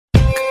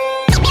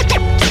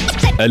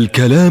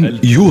الكلام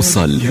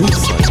يوصل.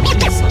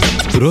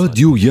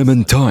 راديو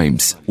يمن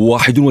تايمز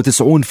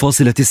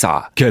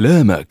 91.9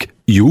 كلامك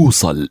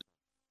يوصل.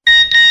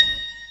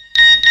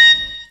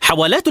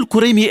 حوالات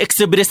الكريمي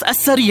إكسبرس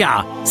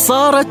السريعة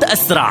صارت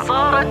أسرع،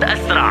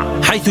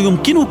 حيث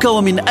يمكنك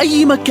ومن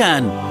أي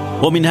مكان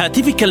ومن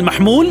هاتفك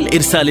المحمول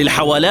إرسال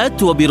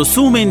الحوالات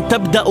وبرسوم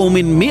تبدأ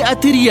من 100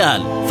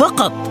 ريال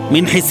فقط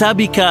من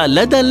حسابك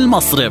لدى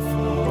المصرف.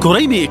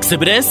 كريمي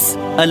إكسبرس،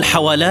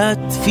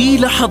 الحوالات في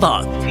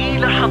لحظات.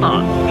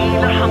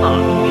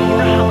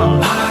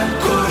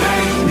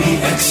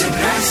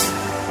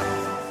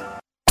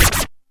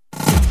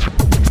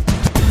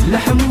 لا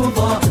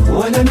حموضة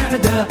ولا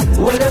معدة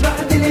ولا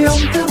بعد اليوم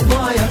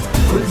ترضايا،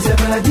 كل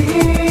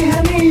زبادي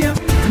هنية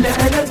لا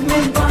ألد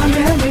من طعم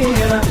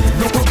هنية،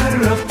 ذوق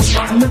جرب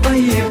طعم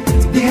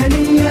طيب دي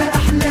هنية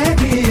أحلى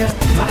هدية،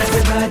 مع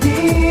زبادي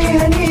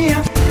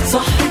هنية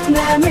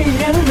صحتنا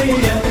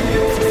 100%،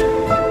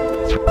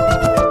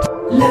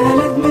 لا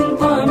ألد من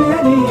طعم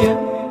هنية.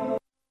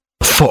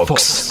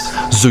 فوكس،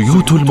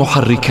 زيوت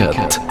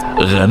المحركات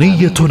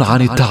غنية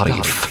عن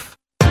التعريف.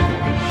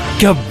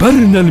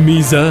 كبرنا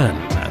الميزان،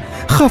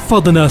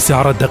 خفضنا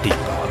سعر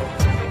الدقيقة.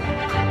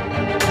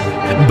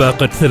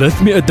 باقة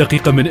 300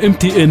 دقيقة من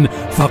MTN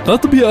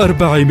فقط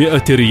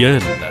ب400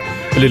 ريال.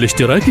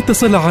 للاشتراك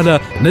اتصل على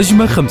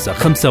نجمة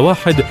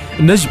 551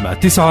 نجمة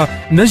 9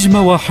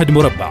 نجمة 1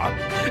 مربع.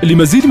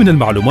 لمزيد من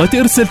المعلومات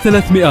ارسل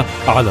 300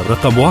 على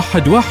الرقم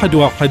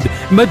 111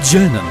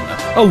 مجانا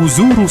أو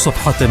زوروا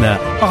صفحتنا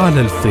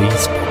على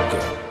الفيسبوك.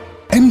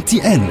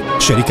 MTN،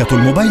 شركة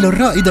الموبايل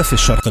الرائدة في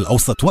الشرق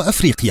الأوسط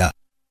وأفريقيا.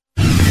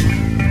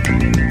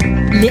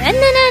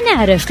 لأننا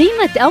نعرف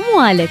قيمة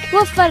أموالك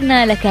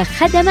وفرنا لك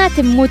خدمات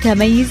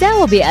متميزة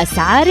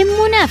وبأسعار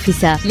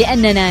منافسة.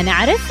 لأننا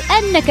نعرف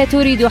أنك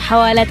تريد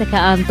حوالتك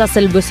أن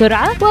تصل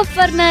بسرعة،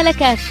 وفرنا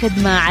لك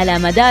خدمة على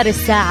مدار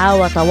الساعة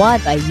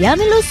وطوال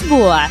أيام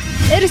الأسبوع.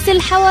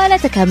 ارسل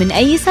حوالتك من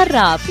أي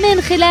صراف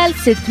من خلال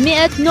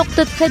 600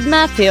 نقطة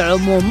خدمة في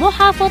عموم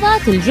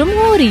محافظات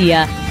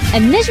الجمهورية.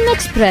 النجم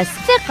إكسبرس،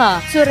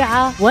 ثقة،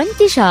 سرعة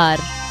وانتشار.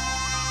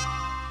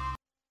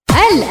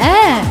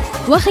 الآن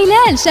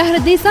وخلال شهر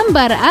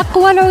ديسمبر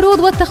أقوى العروض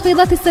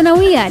والتخفيضات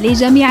السنوية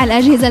لجميع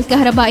الأجهزة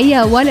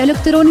الكهربائية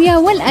والإلكترونية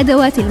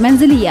والأدوات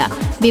المنزلية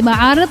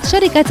بمعارض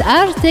شركة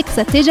آرتكس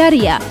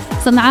التجارية،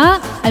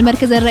 صنعاء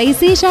المركز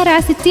الرئيسي شارع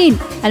 60،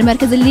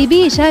 المركز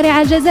الليبي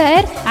شارع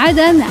الجزائر،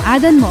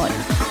 عدن مول.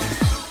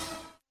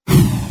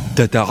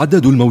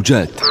 تتعدد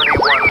الموجات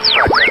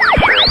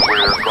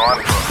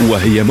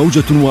وهي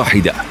موجة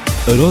واحدة.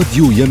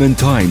 راديو يمن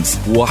تايمز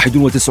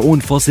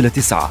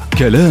 91.9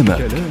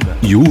 كلامك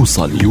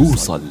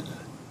يوصل.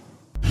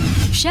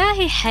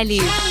 شاهي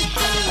حليب.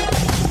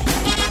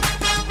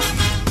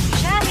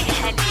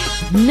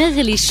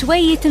 نغلي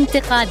شوية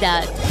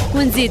انتقادات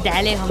ونزيد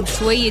عليهم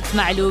شوية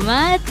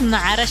معلومات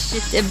مع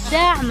رشة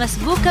إبداع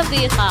مسبوكة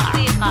بإيقاع.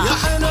 يا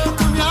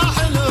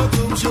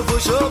حلوكم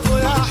شوفوا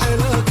يا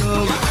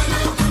حلوكم.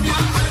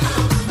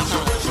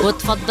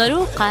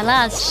 وتفضلوا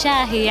خلاص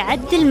شاهي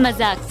عدل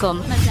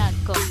مزاجكم.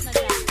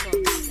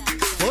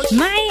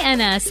 معي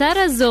أنا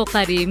سارة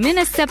الزوقري من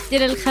السبت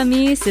إلى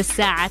الخميس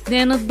الساعة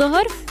 2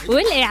 الظهر،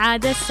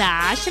 والإعادة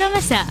الساعة 10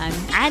 مساء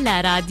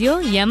على راديو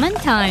يمن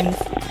تايمز.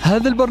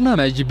 هذا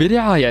البرنامج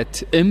برعاية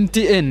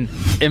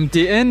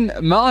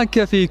MTN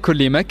معك في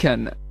كل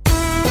مكان.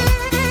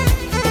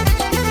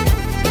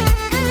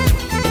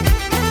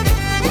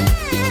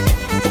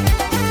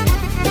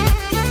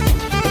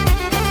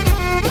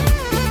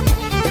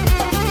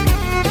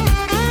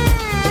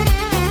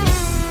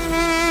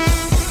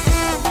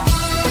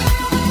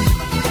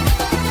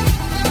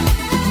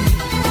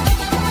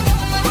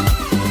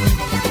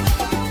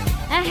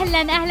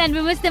 أهلا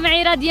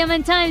بمستمعي راديو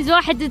يمن تايمز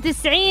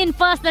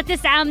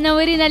 91.9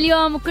 منورين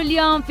اليوم وكل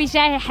يوم في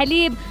شاهي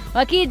حليب،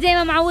 وأكيد زي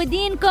ما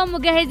معودينكم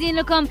مجهزين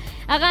لكم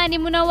أغاني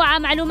منوعة،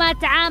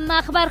 معلومات عامة،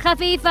 أخبار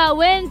خفيفة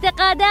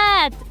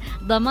وانتقادات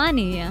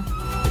ضمانية.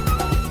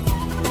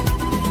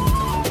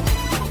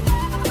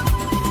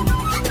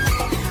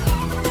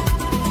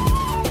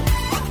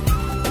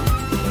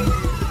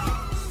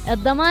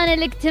 الضمان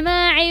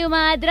الاجتماعي وما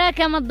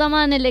أدراك ما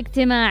الضمان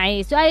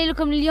الاجتماعي. سؤالي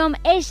لكم اليوم،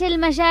 إيش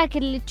المشاكل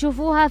اللي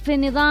تشوفوها في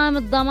نظام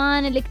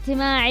الضمان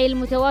الاجتماعي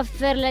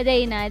المتوفر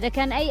لدينا؟ إذا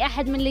كان أي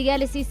أحد من اللي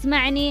جالس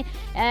يسمعني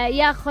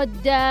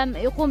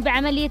يقوم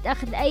بعملية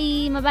أخذ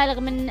أي مبالغ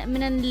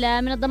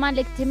من الضمان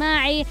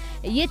الاجتماعي،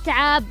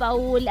 يتعب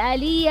أو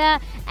الآلية،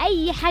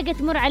 أي حاجة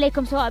تمر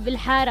عليكم سواء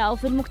بالحارة أو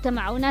في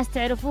المجتمع أو ناس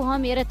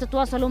تعرفوهم، يا ريت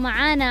تتواصلوا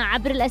معنا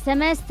عبر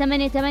الSMS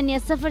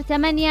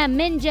 8808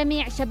 من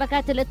جميع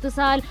شبكات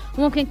الاتصال.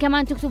 وممكن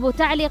كمان تكتبوا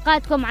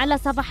تعليقاتكم على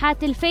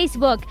صفحات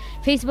الفيسبوك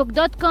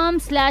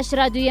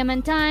facebook.com/راديو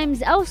يمن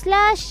تايمز أو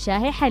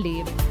 /شاهي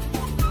حليب.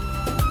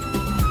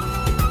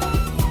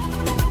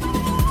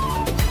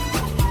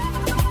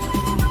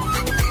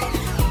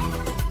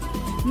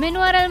 من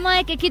وراء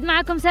المايك أكيد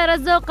معكم سارة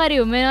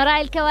الزوقري، ومن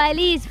وراء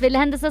الكواليس في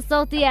الهندسة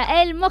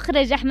الصوتية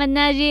المخرج أحمد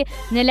ناجي،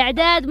 من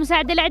الإعداد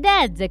مساعد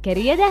الإعداد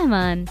زكريا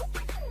دهمان.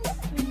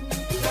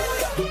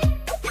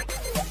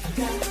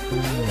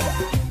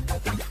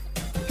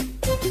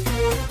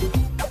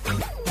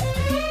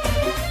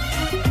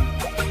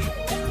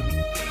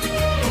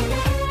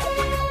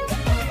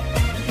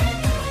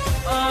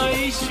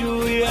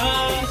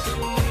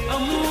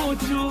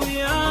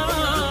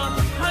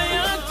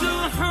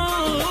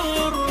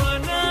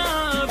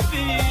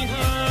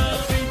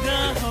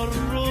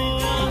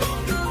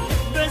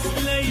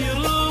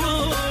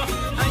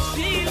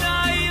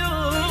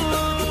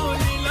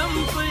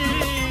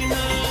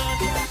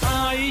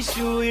 عايش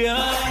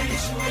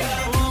وياك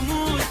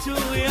واموت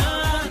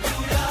وياك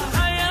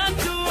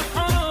حياة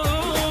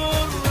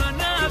وحور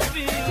انا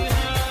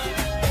فيها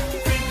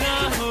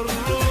فداه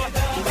الروح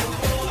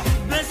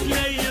بس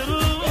لا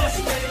يروح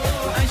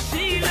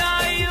اشيل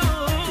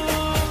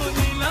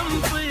عيوني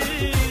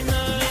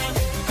لمطينا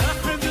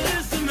احب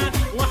اسمه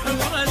واحب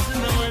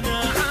رسمه وانا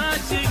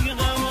عاشق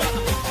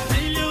غواه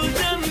حلو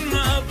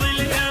دمه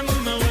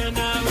باليمه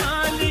وانا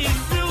مالي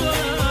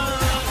سواه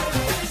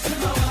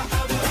اسمه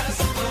واحب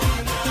رسمه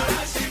وانا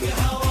عاشق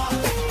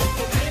هواه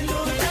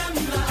حلو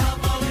دمه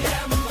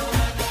باليمه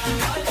وانا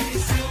مالي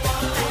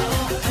سواه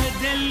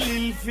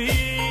ادلل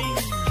فيه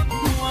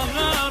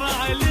وغار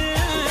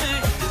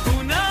عليه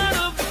ونار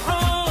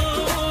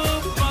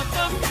بحب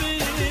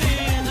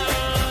بطفيها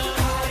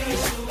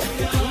عايش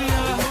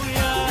وياه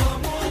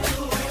واموت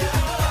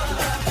وياه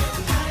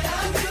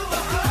حياتي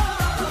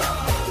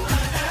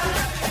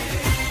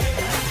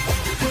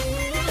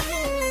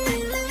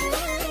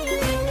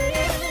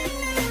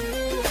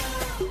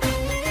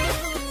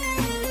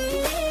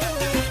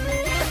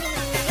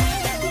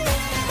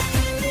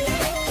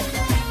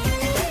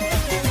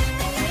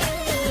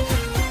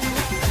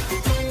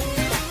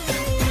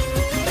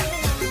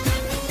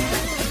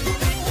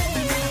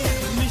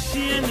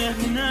مشينا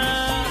هنا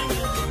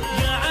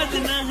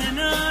قعدنا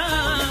هنا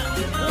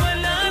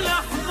ولا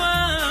لحظة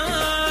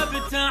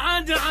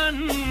ابتعد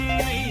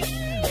عني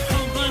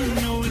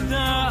حضن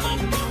وذاب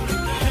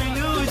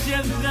حلو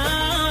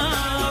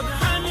جذاب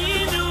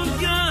حنين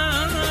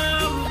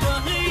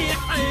وقلبه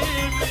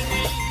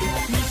يحبني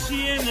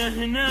مشينا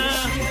هنا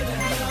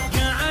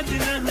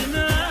قعدنا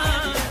هنا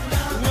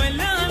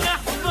ولا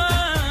لحظة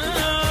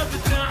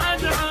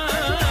ابتعد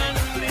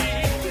عني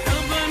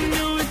حضن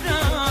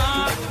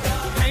وذاب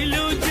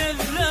حلو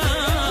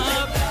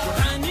جذاب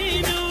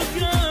حنين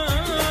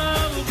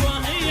وقلبه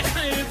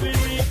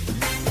يحبني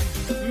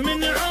من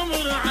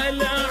عمر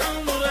على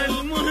عمر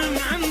المهم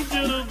عند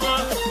رضا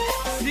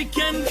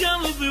سكن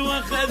قلبي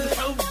واخذ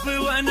حبي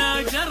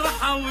وانا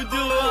جرحه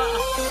ودواء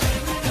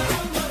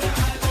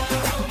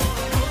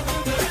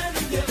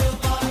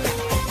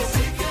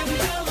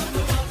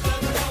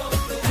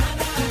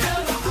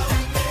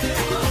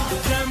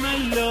زمن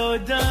لو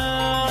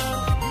دار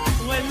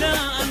ولا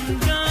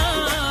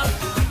اندار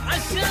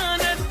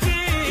عشان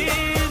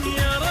الدين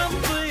يا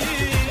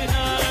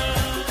ربيها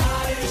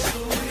عايش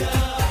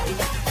وياه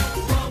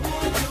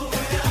واموت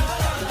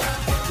وياه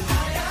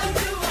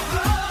حياتي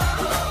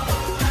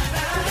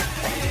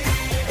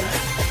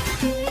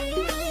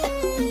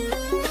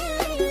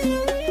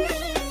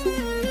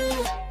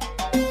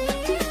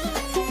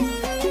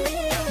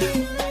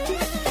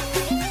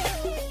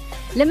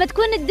لما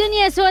تكون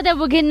الدنيا سودة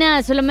بوجه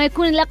الناس، ولما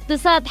يكون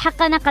الاقتصاد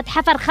حقنا قد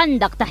حفر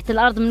خندق تحت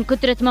الأرض من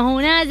كترة ما هو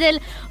نازل،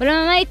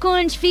 ولما ما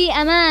يكونش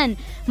فيه أمان،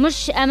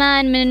 مش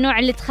أمان من النوع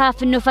اللي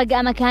تخاف إنه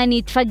فجأة مكان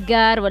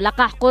يتفجر ولا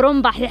قاح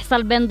قرنبح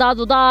يحصل بين ضاد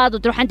وضاد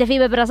وتروح أنت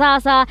فيه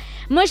برصاصة،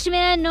 مش من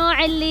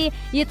النوع اللي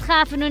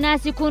يتخاف إنه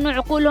ناس يكونوا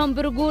عقولهم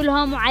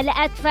برجولهم وعلى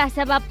أتفه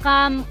سبب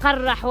قام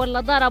قرح ولا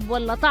ضرب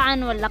ولا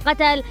طعن ولا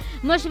قتل،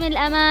 مش من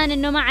الأمان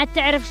إنه ما عاد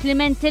تعرفش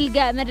لمن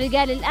تلقى من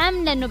رجال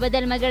الأمن، لأنه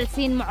بدل ما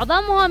جالسين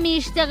معظمهم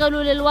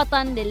يشتغلوا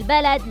للوطن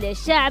للبلد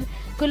للشعب،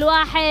 كل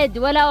واحد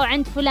ولا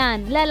عند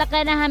فلان، لا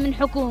لقيناها من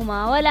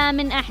حكومة ولا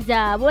من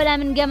أحزاب ولا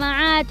من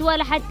جماعات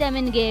ولا حتى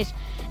من جيش.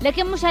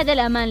 لكن مش هذا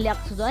الأمان اللي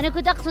أقصده، أنا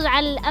كنت أقصد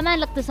على الأمان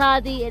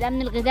الاقتصادي،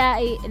 الأمن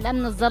الغذائي،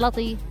 الأمن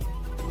الزلطي.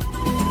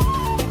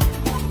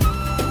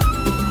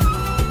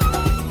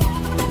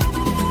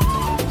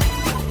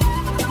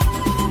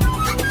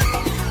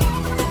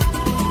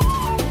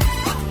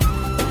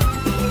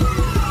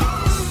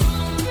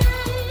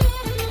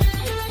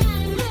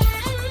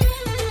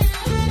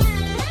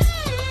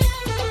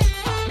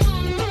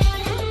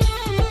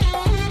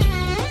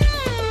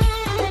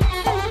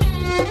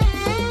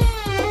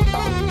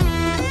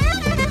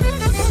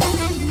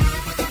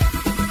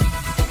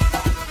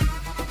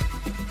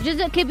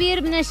 جزء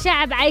كبير من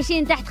الشعب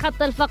عايشين تحت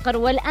خط الفقر،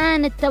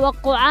 والآن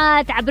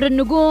التوقعات عبر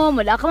النجوم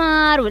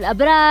والأقمار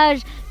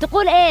والأبراج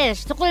تقول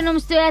إيش؟ تقول إنه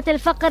مستويات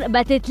الفقر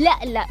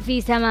بتتلألأ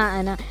في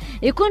سماءنا.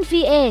 يكون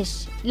في إيش؟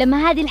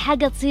 لما هذه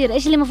الحاجة تصير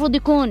إيش اللي المفروض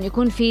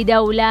يكون في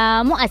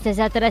دولة،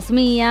 مؤسسات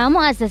رسمية،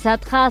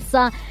 مؤسسات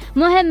خاصة،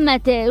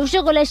 مهمته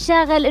وشغل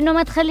الشاغل إنه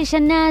ما تخليش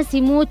الناس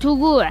يموت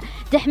وجوع،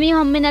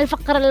 تحميهم من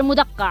الفقر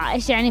المدقع.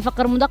 إيش يعني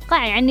فقر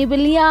مدقع؟ يعني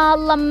باليا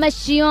الله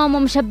ممشي يوم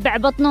ومشبع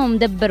بطنه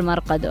ومدبر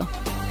مرقده.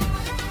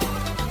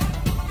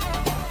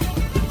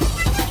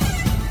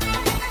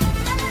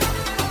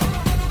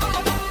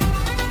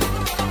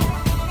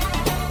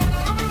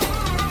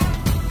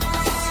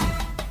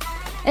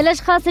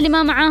 الأشخاص اللي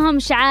ما معاهم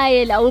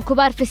شعايل أو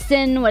الكبار في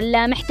السن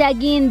ولا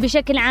محتاجين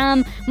بشكل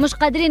عام مش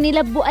قادرين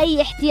يلبوا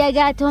أي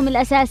احتياجاتهم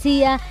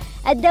الأساسية،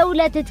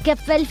 الدولة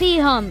تتكفل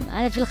فيهم.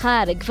 أنا في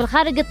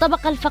الخارج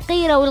الطبقة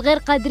الفقيرة والغير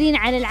قادرين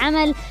على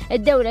العمل،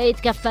 الدولة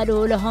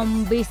يتكفلوا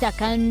لهم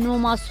بسكن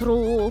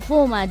ومصروف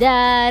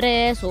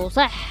ومدارس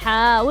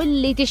وصحة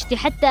واللي تشتي،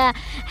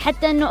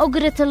 حتى أنه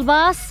أجرة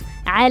الباص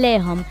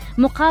عليهم.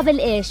 مقابل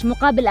إيش؟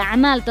 مقابل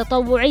أعمال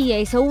تطوعية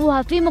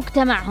يسووها في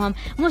مجتمعهم،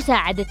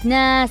 مساعدة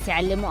ناس،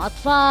 يعلموا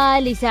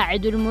أطفال،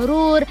 يساعدوا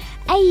المرور،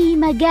 أي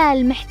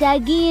مجال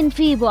محتاجين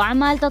فيه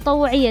أعمال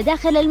تطوعية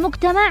داخل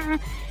المجتمع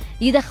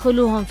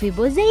يدخلوهم فيه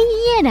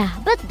زينا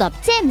بالضبط،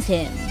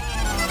 سيم.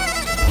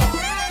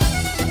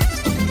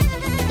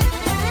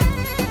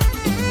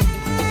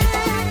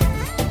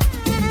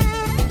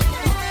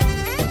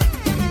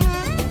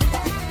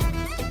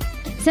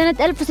 سنة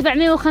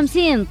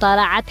 1750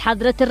 طلعت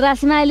حضرة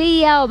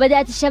الرأسمالية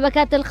وبدأت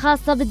الشبكات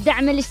الخاصة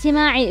بالدعم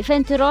الاجتماعي.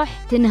 فين تروح؟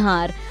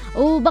 تنهار.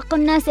 وبقوا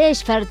الناس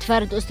إيش؟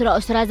 فرد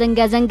أسرة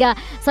زنقة.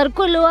 صار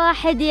كل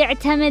واحد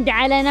يعتمد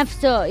على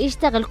نفسه،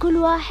 يشتغل كل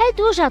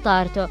واحد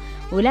وشطارته،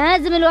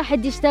 ولازم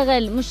الواحد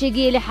يشتغل، مش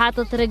يجي لي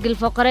حاطط رجل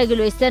فوق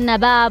رجل ويستنى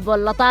باب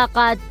ولا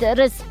طاقة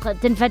رزق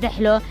تنفتح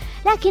له.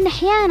 لكن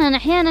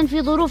أحيانا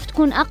في ظروف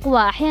تكون أقوى،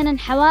 أحيانا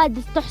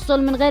حوادث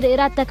تحصل من غير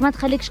إرادتك ما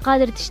تخليكش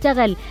قادر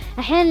تشتغل،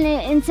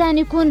 أحيانا إنسان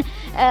يكون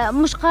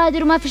مش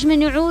قادر وما فيش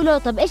من يعوله.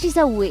 طب إيش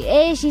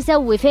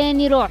يسوي؟ فين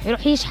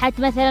يروح يشحت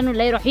مثلا،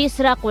 ولا يروح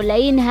يسرق، ولا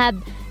ينهب؟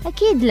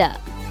 أكيد لا.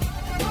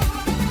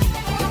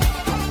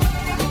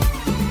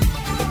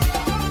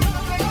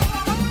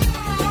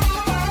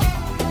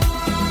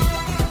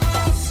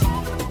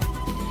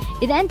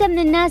 إذا أنت من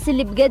الناس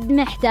اللي بجد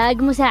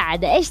محتاج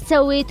مساعدة، إيش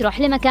تسوي؟ تروح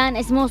لمكان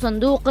اسمه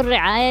صندوق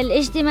الرعاية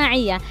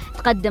الاجتماعية،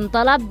 تقدم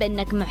طلب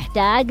بأنك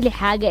محتاج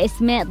لحاجة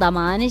اسمه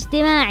ضمان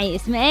اجتماعي.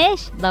 اسمه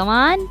إيش؟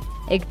 ضمان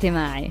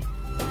اجتماعي.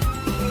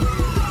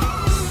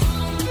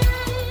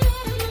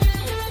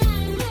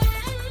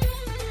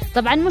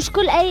 طبعا مش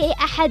كل أي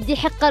أحد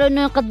يحق له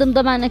أنه يقدم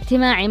ضمان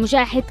اجتماعي. مش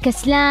أحد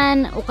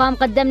كسلان وقام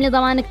قدم لي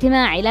ضمان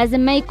اجتماعي، لازم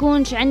ما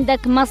يكونش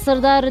عندك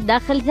مصدر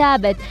دخل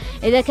ثابت.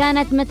 إذا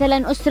كانت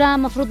مثلا أسرة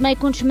مفروض ما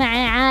يكونش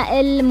مع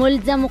عائل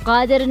ملزم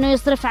وقادر أنه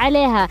يصرف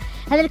عليها.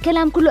 هذا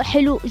الكلام كله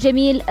حلو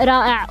جميل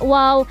رائع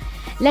واو،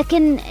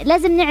 لكن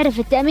لازم نعرف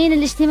التأمين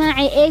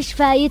الاجتماعي إيش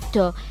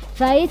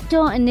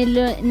فايدته أن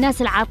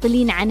الناس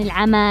العاطلين عن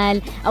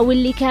العمل أو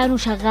اللي كانوا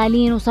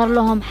شغالين وصار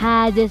لهم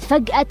حادث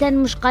فجأة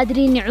مش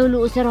قادرين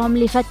يعولوا أسرهم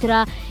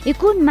لفترة،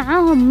 يكون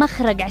معاهم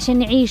مخرج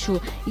عشان يعيشوا،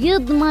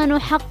 يضمنوا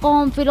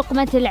حقهم في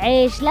لقمة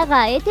العيش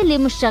لغاية اللي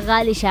مش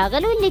شغال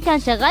يشغل، واللي كان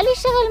شغال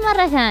يشتغل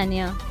مرة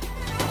ثانية.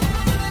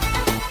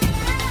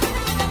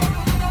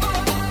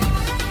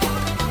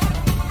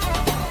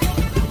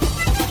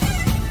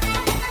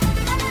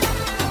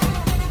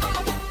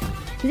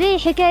 زي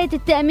حكاية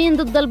التأمين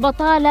ضد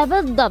البطالة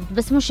بالضبط،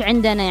 بس مش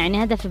عندنا،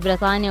 يعني هذا في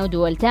بريطانيا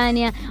ودول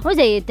تانية.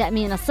 وزي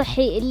التأمين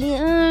الصحي اللي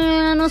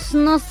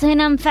نص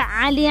هنا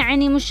مفعل،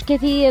 يعني مش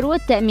كثير،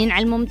 والتأمين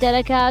على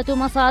الممتلكات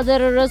ومصادر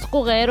الرزق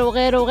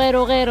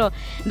وغيره.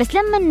 بس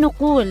لما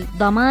نقول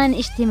ضمان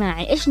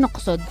اجتماعي إيش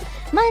نقصد؟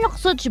 ما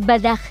نقصدش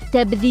بذخ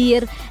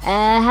تبذير،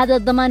 هذا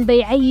الضمان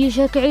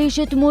بيعيشك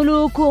عيشة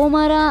ملوك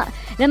وأمراء.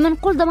 لما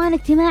نقول ضمان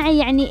اجتماعي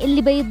يعني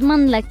اللي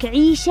بيضمن لك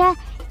عيشة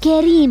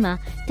كريمة.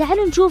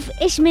 تعالوا نشوف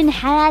إيش من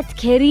حياة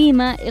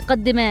كريمة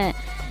يقدم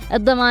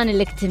الضمان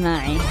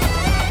الاجتماعي.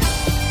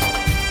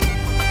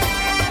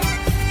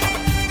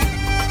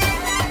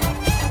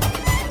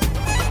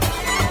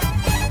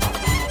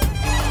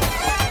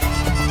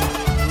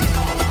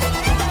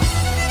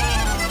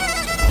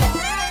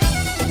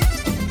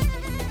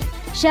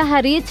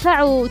 شهر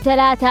يدفعوا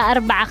 3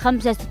 4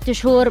 5 6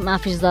 شهور ما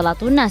فيش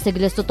زلط، والناس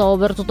جلست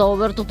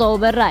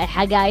تطور،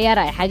 رايحة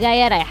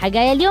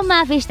جاية، اليوم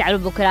ما فيش، تعالوا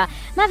بكرة،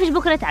 ما فيش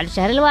بكرة، تعالوا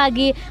الشهر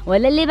الواقي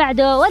ولا اللي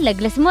بعده، ولا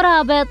جلس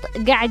مرابط،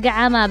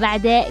 قعقعة ما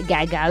بعده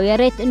قعقعة. ويا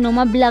ريت إنه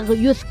مبلغ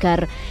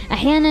يذكر.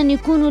 أحيانا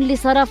يكونوا اللي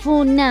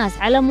صرفوه الناس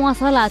على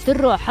مواصلات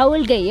الروحة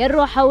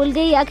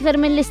والجاية أكثر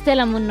من اللي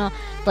استلموا منه.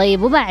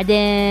 طيب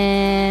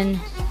وبعدين؟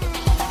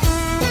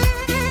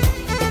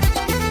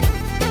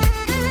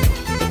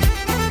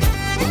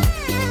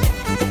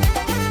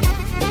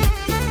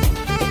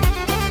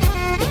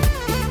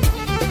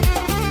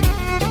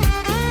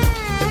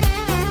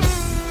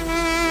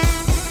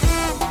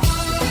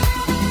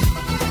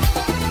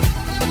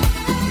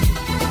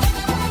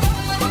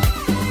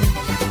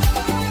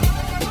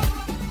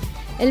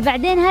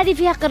 البعدين هذه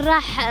فيها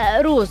قراح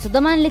روس.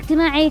 الضمان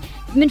الاجتماعي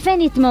من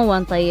فين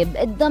يتمون؟ طيب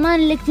الضمان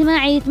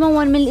الاجتماعي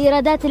يتمون من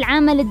الإيرادات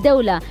العامة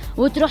للدولة،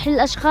 وتروح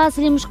للأشخاص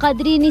اللي مش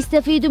قادرين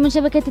يستفيدوا من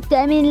شبكة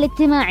التأمين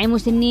الاجتماعي،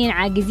 مسنين،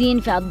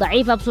 عاجزين، فئة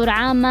ضعيفة بصورة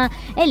عامة،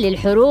 اللي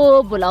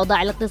الحروب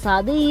والأوضاع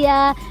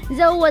الاقتصادية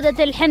زودت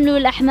الحمل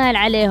والأحمال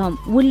عليهم،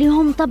 واللي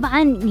هم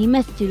طبعا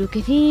يمثلوا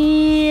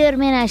كثير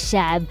من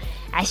الشعب.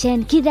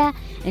 عشان كذا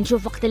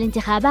نشوف وقت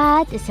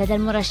الانتخابات السادة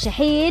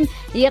المرشحين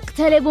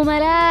يقتربوا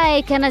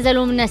ملائكة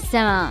نزلوا من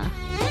السماء.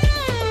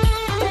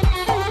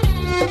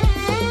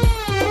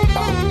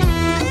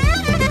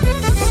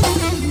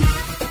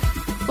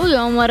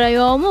 ويوم ورا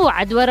يوم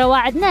ووعد ورا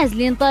وعد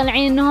نازلين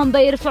طالعين انهم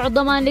بيرفعوا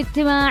الضمان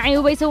الاجتماعي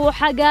وبيسووا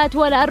حاجات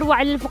ولا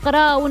اروع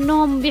للفقراء،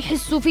 وانهم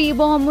بيحسوا في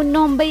بهم،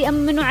 وانهم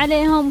بيأمنوا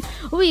عليهم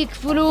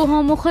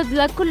ويكفلوهم، وخذ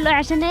لك كله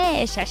عشان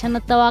ايش؟ عشان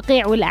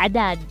التواقيع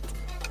والاعداد.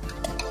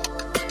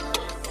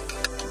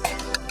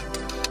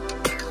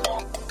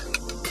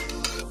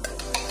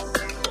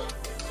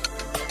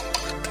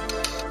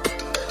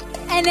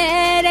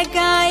 أنا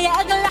رجع يا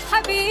أغلى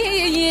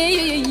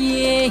حبيب،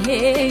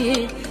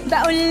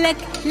 بقولك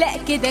لا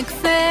كده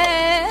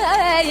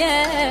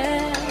كفاية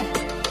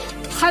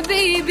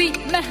حبيبي،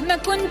 مهما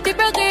كنت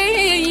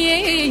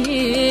بغيب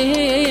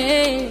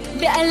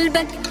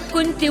بقلبك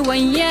كنت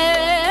ويايا.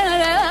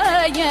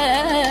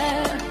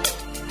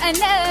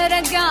 أنا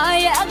رجع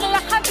يا أغلى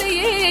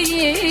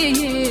حبيب،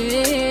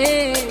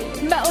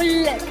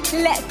 بقولك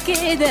لا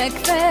كده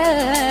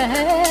كفاية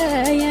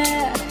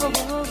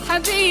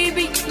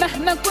حبيبي،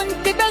 مهما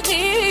كنت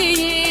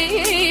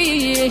بغيب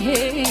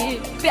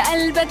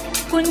بقلبك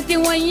كنت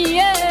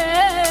ويايا.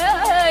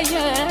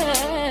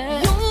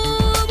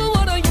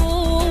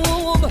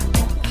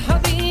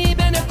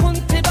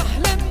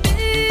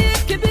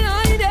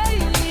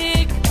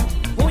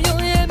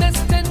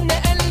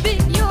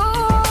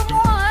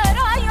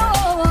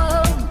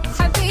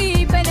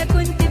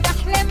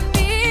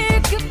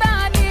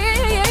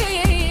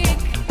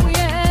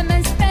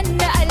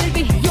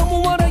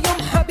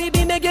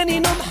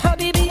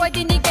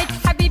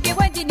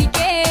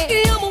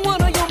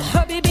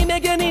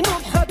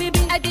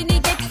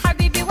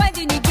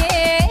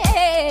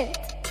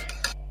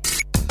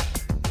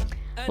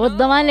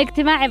 والضمان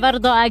الاجتماعي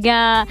برضو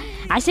أجا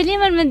عشان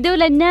اليمن من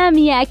الدولة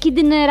النامية، أكيد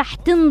إنه رح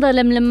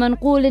تنظلم لما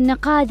نقول إنه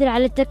قادر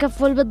على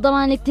التكفل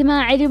بالضمان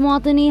الاجتماعي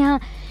لمواطنيها.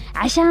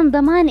 عشان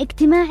ضمان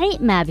اجتماعي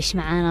ما بش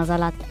معانا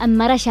زلط،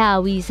 أما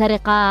رشاوي،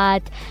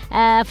 سرقات،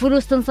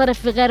 فلوس تنصرف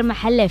في غير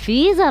محله،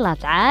 في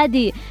زلط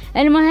عادي.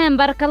 المهم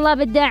بارك الله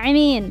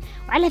بالداعمين.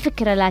 وعلى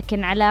فكرة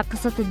لكن على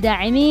قصة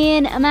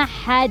الداعمين، ما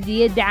حد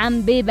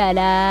يدعم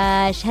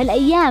ببلاش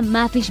هالأيام،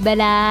 ما فيش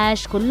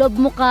بلاش، كله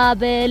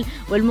بمقابل،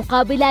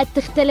 والمقابلات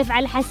تختلف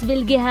على حسب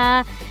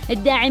الجهة.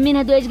 الداعمين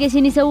هدو ايش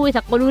قايسين يسوي؟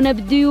 تقولون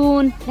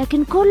بالديون،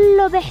 لكن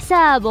كله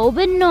بحسابه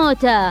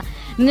وبالنوتة.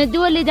 من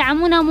الدول اللي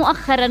دعمونا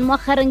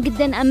مؤخرا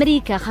جدا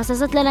أمريكا،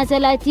 خصصت لنا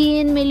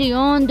 30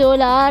 مليون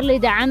دولار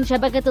لدعم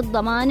شبكة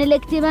الضمان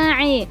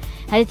الاجتماعي.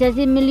 هذه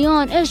 30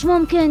 مليون إيش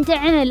ممكن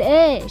تعمل؟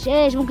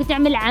 إيش ممكن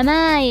تعمل؟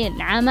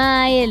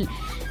 عمايل.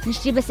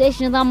 نشتي بس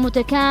إيش نظام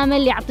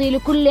متكامل يعطي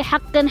لكل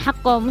حق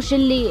حقه، مش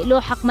اللي له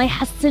حق ما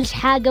يحصلش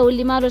حاجة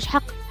واللي ما لهش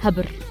حق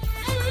هبر.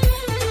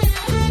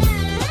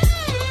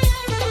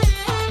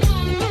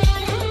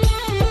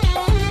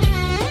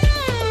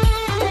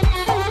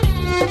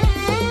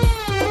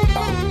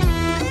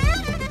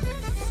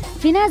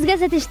 في ناس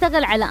قاعدة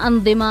تشتغل على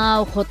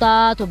أنظمة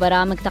وخطط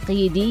وبرامج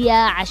تقييدية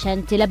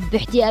عشان تلبي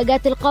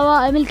احتياجات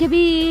القوائم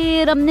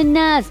الكبيرة من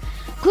الناس.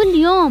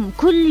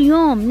 كل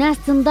يوم ناس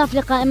تنضاف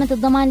لقائمة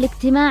الضمان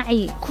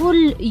الاجتماعي،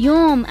 كل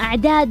يوم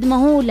أعداد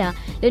مهولة،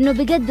 لأنه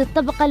بجد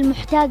الطبقة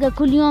المحتاجة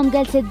كل يوم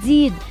جالسة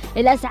تزيد،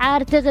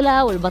 الأسعار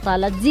تغلى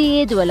والبطالة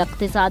تزيد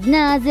والاقتصاد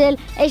نازل.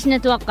 إيش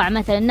نتوقع؟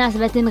 مثلا الناس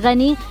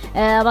بتنغني،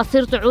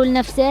 بصير تعول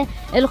نفسه.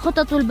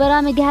 الخطط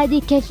والبرامج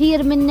هذه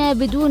كثير منها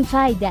بدون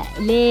فايدة.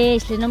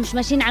 ليش؟ لأنه مش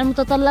ماشيين على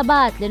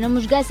المتطلبات، لأنه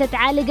مش جالسة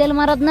تعالج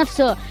المرض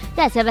نفسه،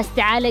 جالسة بس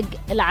تعالج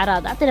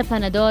الأعراض. أعطينا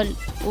بنادول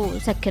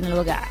وسكن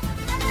الوجع.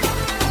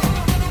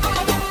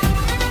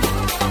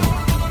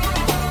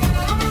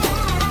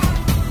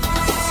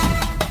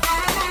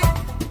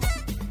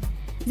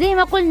 زي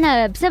ما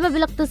قلنا بسبب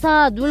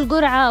الاقتصاد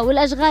والقرعة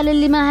والأشغال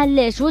اللي ما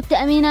هلش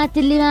والتأمينات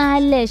اللي ما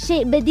هلش،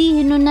 شيء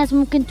بديهي إنه الناس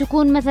ممكن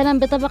تكون مثلا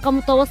بطبقة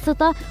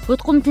متوسطة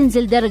وتقوم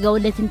تنزل درجة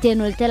ولا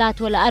 2 ولا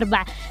 3 ولا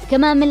 4.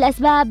 كمان من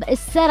الأسباب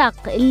السرق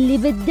اللي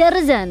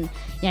بالدرزن،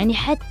 يعني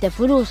حتى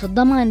فلوس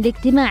الضمان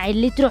الاجتماعي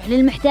اللي تروح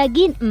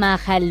للمحتاجين ما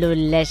خلوا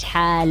لش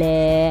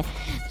حاله.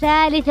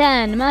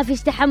 ثالثا ما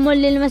فيش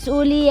تحمل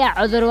للمسؤولية،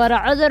 عذر ورا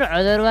عذر،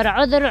 عذر ورا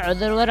عذر،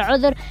 عذر ورا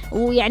عذر،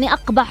 ويعني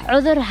أقبح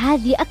عذر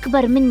هذه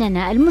أكبر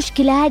مننا.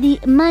 المشكلة هذه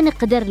ما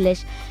نقدر لش،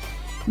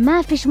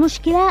 ما فيش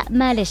مشكلة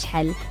ما لش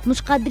حل،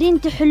 مش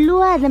قادرين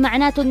تحلوها. هذا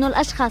معناته إنه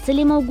الأشخاص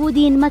اللي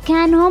موجودين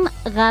مكانهم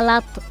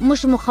غلط،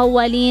 مش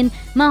مخولين،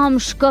 ما هم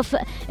مش كفء.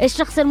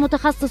 الشخص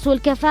المتخصص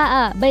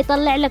والكفاءة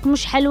بيطلع لك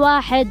مش حل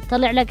واحد،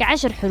 طلع لك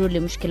 10 حلول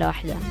لمشكلة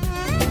واحدة.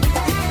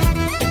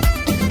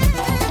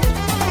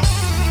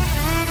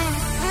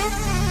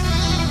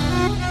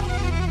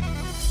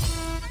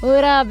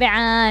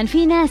 ورابعا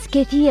في ناس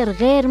كثير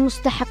غير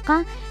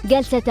مستحقة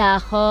جالسة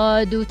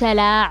تاخد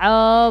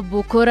وتلاعب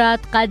وكرة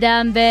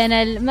قدم بين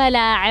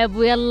الملاعب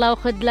ويلا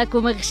وخد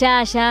لكم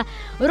غشاشة،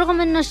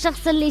 ورغم انه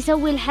الشخص اللي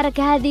يسوي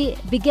الحركة هذه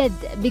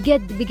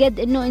بجد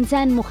انه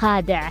انسان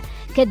مخادع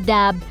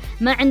كذاب،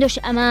 ما عندوش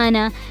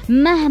أمانة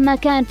مهما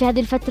كان في هذه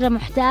الفترة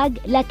محتاج.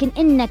 لكن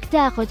إنك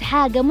تاخد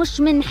حاجة مش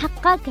من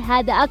حقك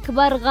هذا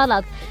أكبر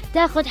غلط.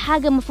 تاخد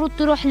حاجة مفروض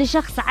تروح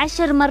لشخص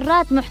 10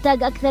 مرات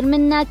محتاج أكثر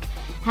منك،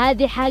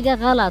 هذه حاجة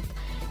غلط.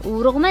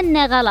 ورغم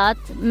أنه غلط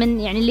من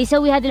يعني اللي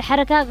يسوي هذه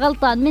الحركة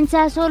غلطان من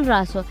ساسه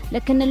لراسه،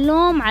 لكن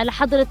اللوم على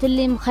حضرة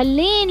اللي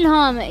مخلين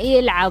لهم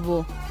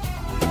يلعبوا.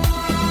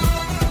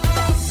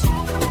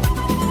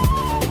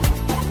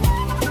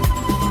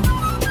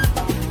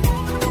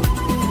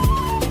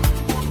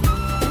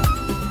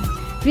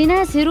 في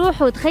ناس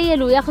يروحوا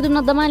تخيلوا ياخذوا من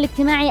الضمان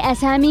الاجتماعي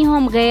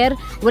أساميهم غير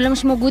ولا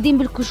مش موجودين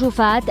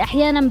بالكشوفات،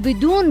 أحيانا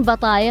بدون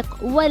بطايق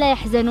ولا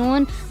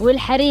يحزنون.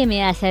 والحريم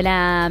يا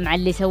سلام على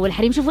اللي سووا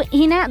الحريم. شوفوا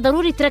هنا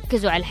ضروري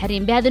تركزوا على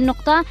الحريم بهذه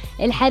النقطة.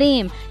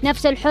 الحريم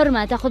نفس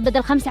الحرمة تاخذ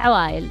بدل 5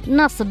 عوائل،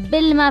 نصب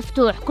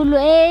بالمفتوح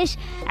كله إيش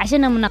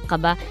عشانها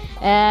منقبة.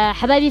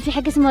 حبايبي في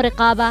حاجة اسمه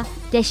رقابة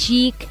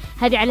تشيك،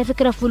 هذه على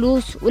فكرة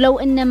فلوس، ولو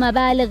إن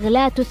مبالغ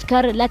لا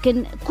تذكر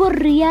لكن كل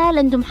ريال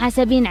أنتم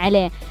محاسبين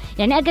عليه.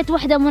 يعني أجت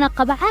وحدة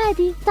منقبة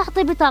عادي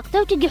تعطي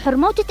بطاقته وتجي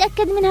حرمة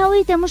وتتأكد من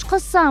هويته، مش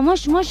قصة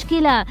مش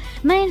مشكلة.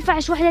 ما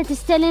ينفعش وحدة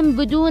تستلم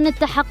بدون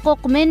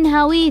التحقق من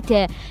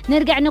هويته.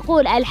 نرجع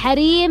نقول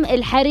الحريم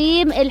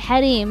الحريم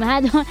الحريم،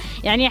 هذا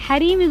يعني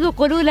حريم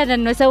يقولوا لنا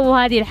أنه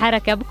سووا هذه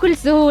الحركة بكل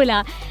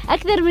سهولة.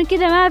 أكثر من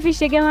كده ما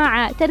فيش يا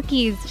جماعة.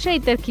 تركيز،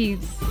 شيء تركيز.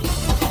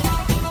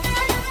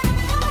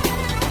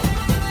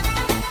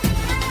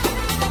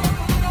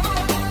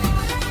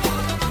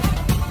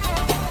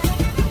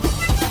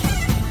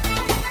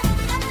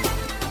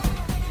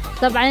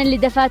 طبعا اللي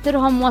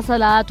دفاترهم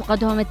وصلت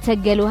وقدهم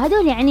تسجلوا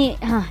هذول يعني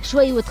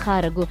شوي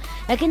وتخارجوا.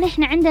 لكن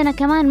احنا عندنا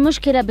كمان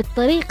مشكلة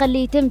بالطريقة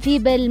اللي يتم فيه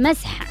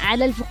بالمسح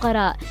على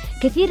الفقراء.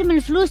 كثير من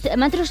الفلوس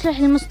ما تروح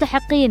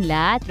للمستحقين،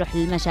 لا تروح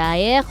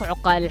للمشايخ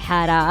وعقال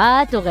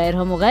الحارات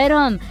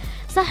وغيرهم.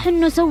 صح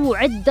انه سووا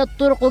عدة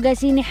طرق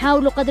وقاسين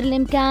يحاولوا قدر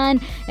الامكان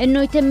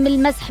انه يتم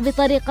المسح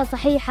بطريقة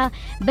صحيحة،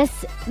 بس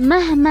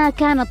مهما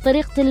كانت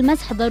طريقة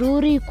المسح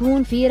ضروري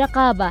يكون في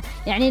رقابة.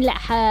 يعني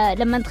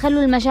لما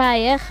تخلوا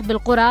المشايخ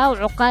بالقرى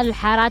وعقال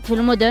الحارات في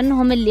المدن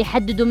هم اللي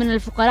يحددوا من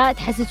الفقراء،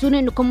 تحسسوني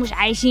انكم مش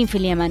عايشين في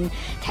اليمن،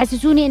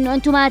 تحسسوني انه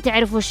انتم ما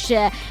تعرفوش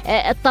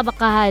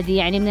الطبقة هذه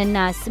يعني من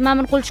الناس. ما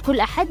بنقولش كل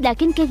احد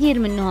لكن كثير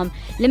منهم.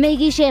 لما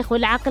يجي شيخ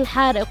ولا عقل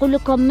حار يقول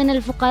لكم من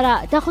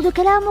الفقراء تاخذوا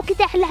كلامه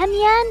كده على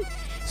العميان،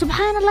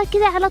 سبحان الله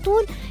كده على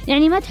طول.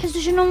 يعني ما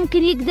تحسوش انه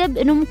ممكن يكذب،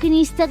 انه ممكن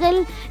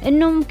يستغل،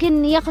 انه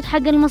ممكن ياخذ حق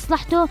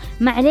لمصلحته.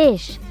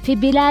 معليش، في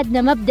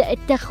بلادنا مبدأ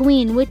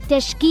التخوين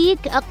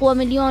والتشكيك اقوى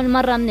مليون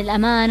مرة من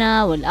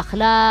الامانة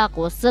والاخلاق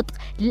والصدق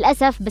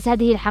للاسف، بس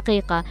هذه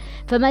الحقيقة.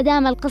 فما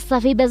دام القصة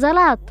في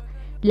بزلات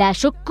لا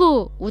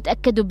شكوا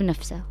وتأكدوا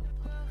بنفسه.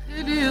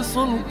 لي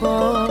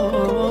سلطان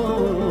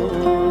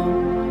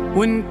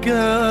وإن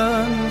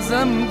كان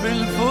ذنب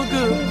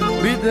الفقر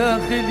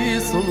بداخلي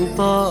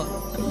سلطان،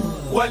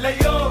 ولا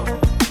يوم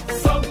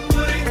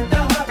صبر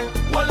انتهى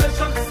ولا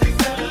شخص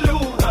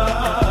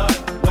زلوها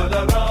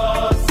ولا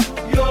راس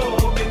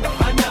يوم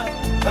انحنى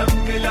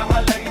همل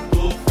علي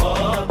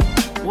طوفان،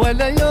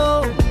 ولا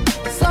يوم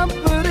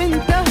صبر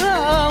انتهى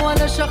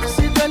ولا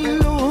شخص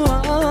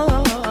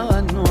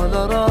دلوان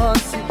ولا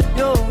راسي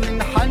يوم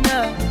انحنى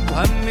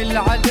همل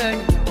علي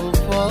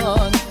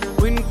طوفان.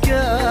 وإن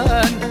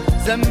كان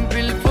ذنب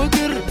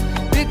الفقر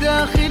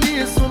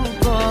بداخلي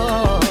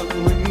سلطان،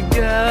 وإن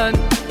كان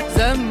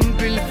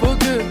ذنب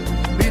الفقر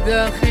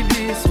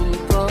بداخلي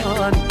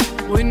سلطان،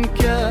 وإن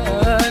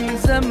كان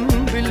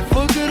ذنب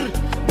الفقر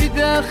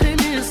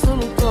بداخلي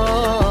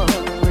سلطان،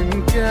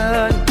 وإن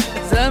كان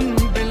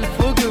ذنب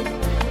الفقر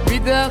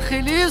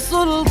بداخلي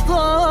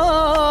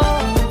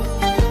سلطان.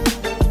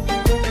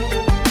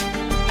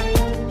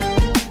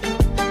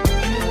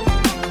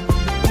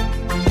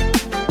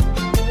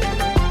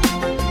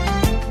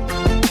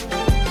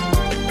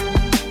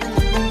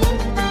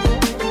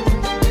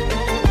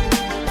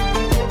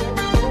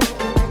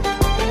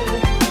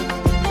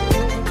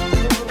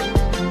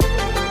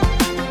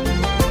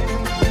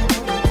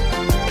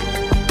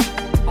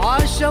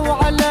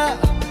 وعلى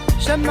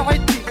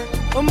شمعتي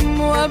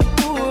أم وأب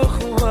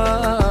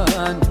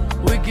وإخوان،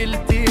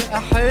 وقلتي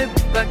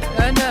أحبك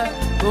أنا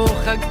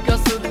وخك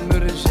قصر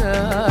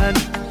مرجان.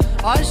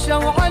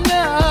 عاشوا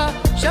على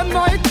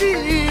شمعتي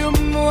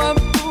أم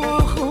وأب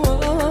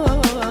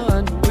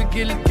وإخوان،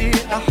 وقلتي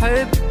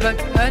أحبك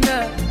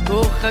أنا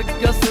وخك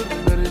قصر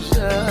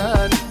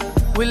مرجان.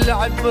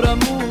 والعبرة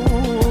مو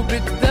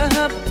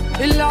بالذهب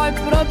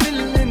العبرة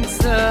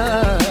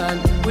بالإنسان،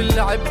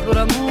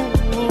 والعبرة مو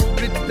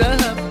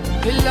بالذهب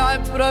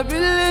العبرة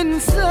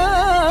بالإنسان.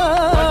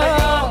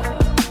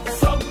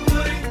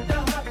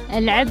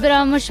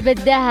 العبرة مش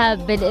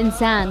بالذهب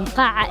بالإنسان،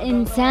 قاع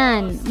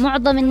إنسان.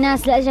 معظم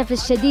الناس للأسف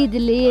الشديد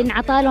اللي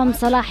انعطالهم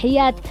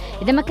صلاحيات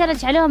إذا ما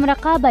كانت عليهم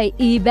رقابة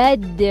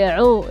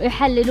يبدعوا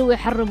يحللوا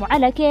ويحرموا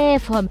على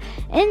كيفهم.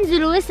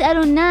 انزلوا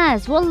واسألوا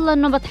الناس، والله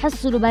إنه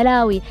بتحصلوا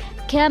بلاوي.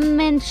 كم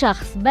من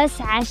شخص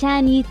بس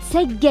عشان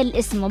يتسجل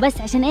اسمه،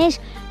 بس عشان إيش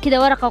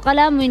كده ورقة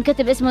وقلم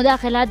وينكتب اسمه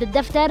داخل هذا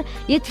الدفتر،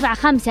 يدفع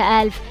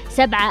 5,000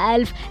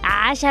 7,000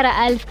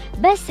 10,000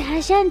 بس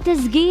عشان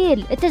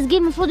تسجيل.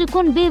 التسجيل مفروض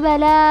يكون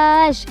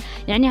ببلاش.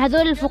 يعني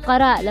هذول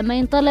الفقراء لما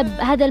ينطلب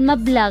هذا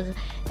المبلغ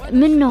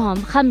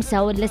منهم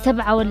 5 ولا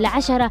 7 ولا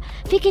 10،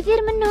 في كثير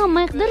منهم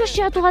ما يقدرش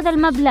يعطوا هذا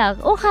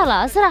المبلغ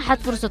وخلاص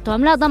راحت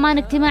فرصتهم. لا ضمان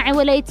اجتماعي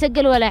ولا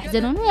يتسجل ولا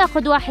يحزنون،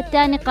 وياخذ واحد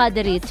تاني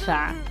قادر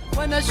يدفع.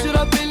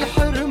 ونشرب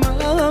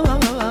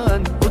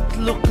الحرمان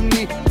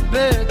اطلقني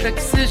بيتك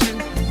سجن،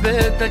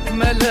 بيتك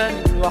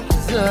ملل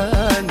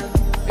واحزان.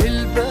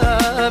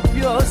 الباب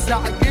يوسع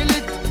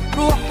قلت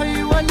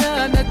روحي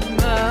ولا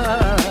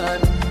ندمان،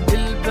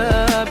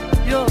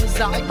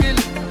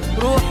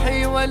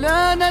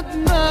 ولا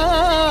ندمان،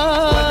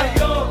 ولا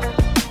يوم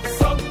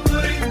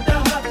صبر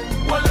انتهى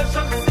ولا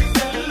شخص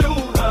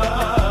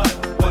زلوها،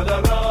 ولا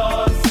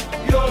راس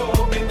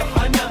يوم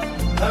انحنى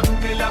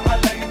همل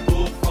علي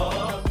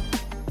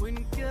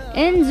طوفان.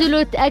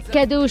 انزلوا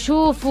تأكدوا،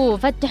 شوفوا،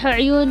 فتحوا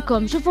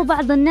عيونكم، شوفوا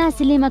بعض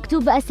الناس اللي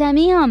مكتوب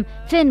أساميهم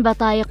فين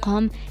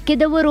بطايقهم،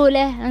 كدوروا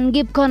له،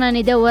 نجيب كنا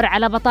ندور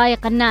على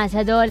بطايق الناس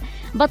هذول.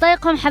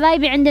 بطايقهم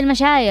حبايبي عند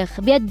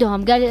المشايخ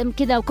بيدهم، قال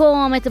كذا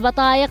كومة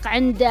بطايق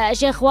عند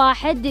شيخ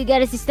واحد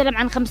جالس يستلم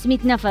عن 500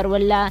 نفر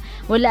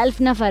ولا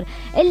 1000 نفر،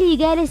 اللي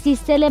جالس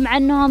يستلم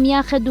عنهم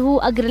ياخذ هو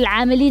أجر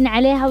العاملين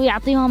عليها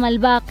ويعطيهم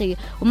الباقي،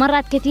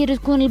 ومرات كثير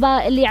تكون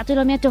اللي يعطي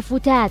لهم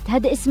تفوتات.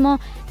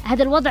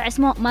 هذا الوضع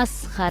اسمه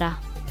مسخرة.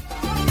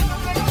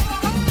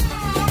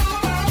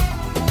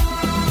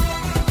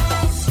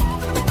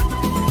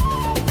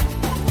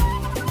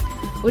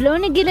 ولو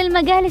نجي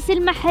للمجالس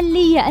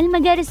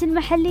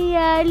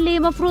المحلية اللي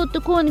مفروض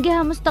تكون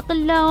جهة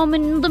مستقلة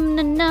ومن ضمن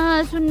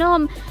الناس،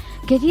 وانهم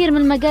كثير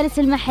من المجالس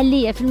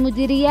المحلية في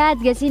المديريات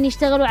جالسين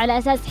يشتغلوا على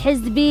أساس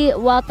حزبي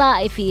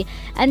وطائفي.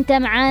 أنت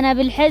معانا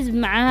بالحزب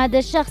مع هذا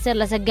الشخص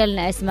يلا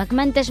سجلنا اسمك،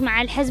 ما أنتش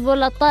مع الحزب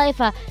ولا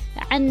الطائفة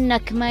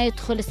عنك ما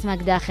يدخل اسمك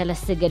داخل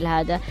السجل.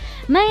 هذا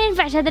ما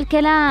ينفعش هذا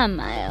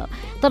الكلام.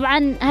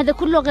 طبعا هذا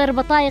كله غير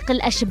بطايق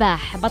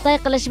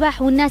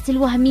الأشباح والناس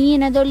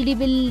الوهميين هذول اللي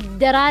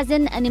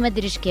بالدرازن. أنا ما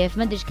أدري كيف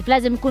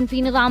لازم يكون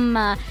في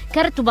نظام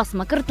كرت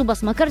وبصمة،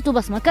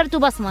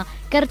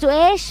 كرت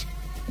إيش؟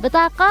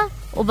 بطاقة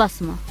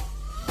وبصمة.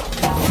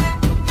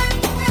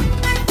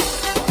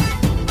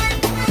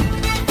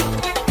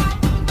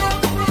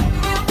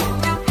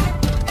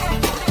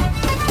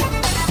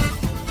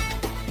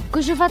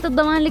 كشوفات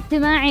الضمان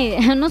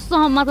الاجتماعي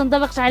نصهم ما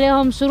تنطبقش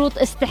عليهم شروط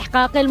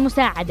استحقاق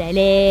المساعدة.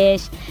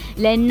 ليش؟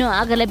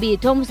 لأنه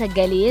أغلبيتهم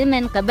مسجلين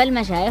من قبل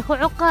مشايخ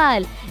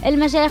وعقال.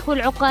 المشايخ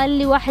والعقال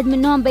اللي واحد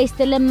منهم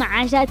بيستلم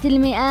معاشات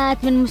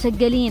المئات من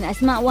مسجلين،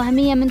 أسماء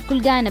وهمية من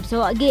كل جانب،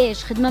 سواء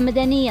جيش، خدمة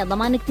مدنية،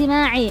 ضمان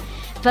اجتماعي.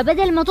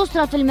 فبدل ما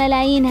تصرف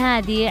الملايين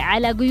هذه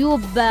على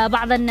جيوب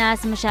بعض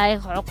الناس،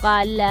 مشايخ،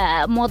 عقال،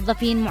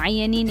 موظفين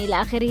معينين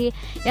إلى آخره،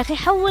 يا أخي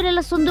حول إلى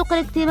الصندوق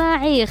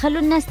الاجتماعي،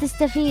 خلوا الناس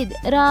تستفيد.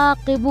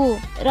 راقبوا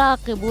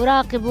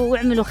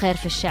واعملوا خير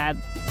في الشعب.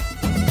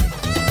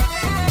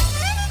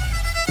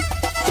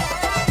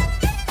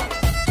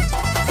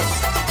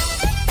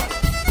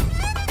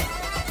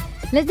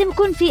 لازم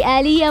يكون في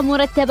آلية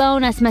مرتبة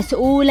وناس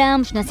مسؤولة،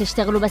 مش ناس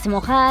يشتغلوا بس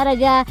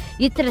مخارجة.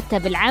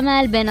 يترتب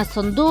العمل بين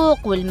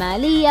الصندوق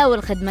والمالية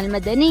والخدمة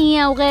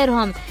المدنية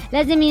وغيرهم.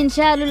 لازم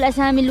ينشالوا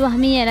الأسامي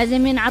الوهمية،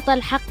 لازم ينعطى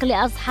الحق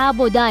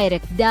لأصحابه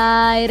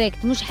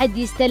دايركت، مش حد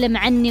يستلم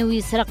عني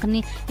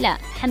ويسرقني. لا،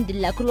 الحمد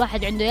لله كل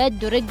واحد عنده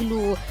يد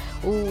ورجل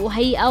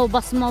وهيئة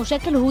وبصمة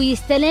وشكل، هو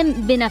يستلم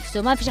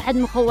بنفسه، ما فيش أحد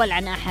مخول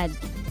عن أحد.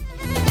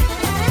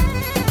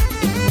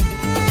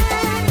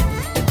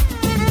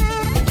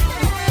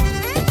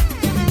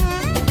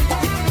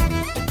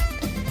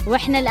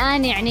 واحنا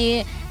الآن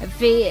يعني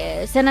في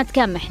سنة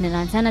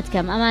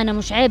كم أمانة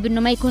مش عيب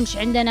إنه ما يكونش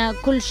عندنا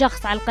كل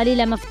شخص على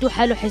القليلة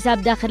مفتوحة له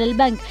حساب داخل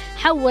البنك.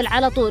 حول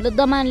على طول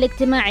الضمان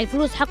الاجتماعي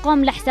الفلوس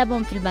حقهم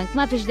لحسابهم في البنك،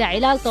 ما فيش داعي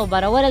لا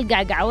الطوبرة ولا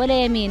القعقعة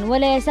ولا يمين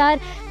ولا يسار،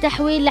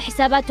 تحويل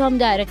لحساباتهم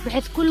دايركت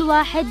بحيث كل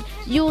واحد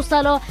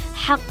يوصله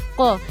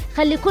حقه.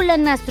 خلي كل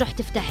الناس تروح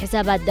تفتح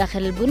حسابات داخل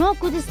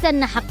البنوك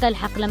وتستنى حق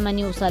الحق لما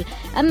يوصل.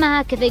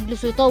 أما هكذا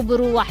يجلسوا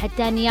يطوبروا، واحد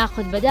تاني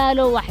ياخذ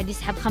بداله، واحد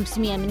يسحب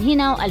 500 من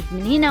هنا و1000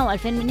 من هنا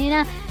و2000 من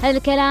هنا، هذا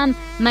الكلام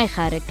ما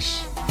يخارجش.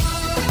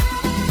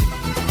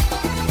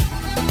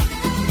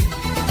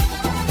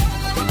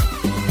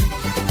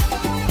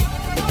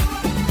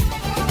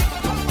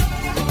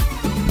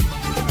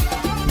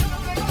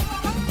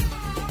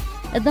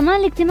 الضمان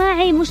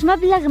الاجتماعي مش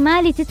مبلغ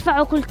مالي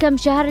تدفعه كل كم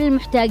شهر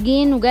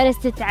للمحتاجين وجالس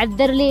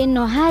تتعذر لي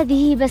انه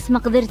هذه بس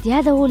مقدرتي،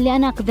 هذا هو اللي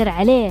انا اقدر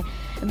عليه.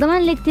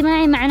 الضمان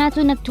الاجتماعي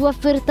معناته انك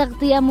توفر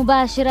تغطية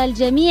مباشرة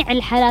لجميع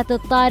الحالات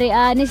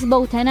الطارئة، نسبة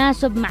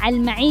وتناسب مع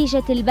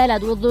المعيشة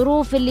البلد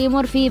والظروف اللي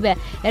يمر فيه به.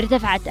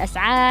 ارتفعت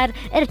اسعار،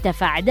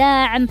 ارتفع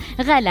داعم،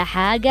 غلا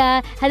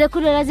حاجة، هذا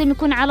كله لازم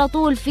يكون على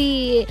طول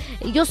في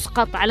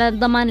يسقط على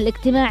الضمان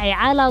الاجتماعي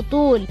على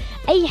طول.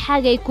 اي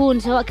حاجة يكون،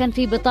 سواء كان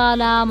في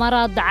بطالة،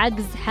 مرض،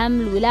 عجز،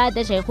 حمل،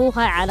 ولادة،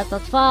 شيخوخة، عالة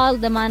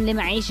اطفال، ضمان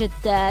لمعيشة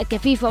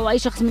كفيفة واي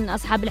شخص من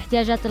اصحاب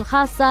الاحتياجات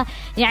الخاصة.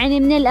 يعني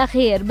من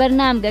الاخير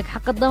برنامجك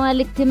حق الضمان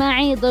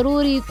الاجتماعي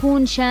ضروري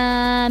يكون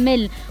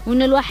شامل،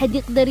 وإن الواحد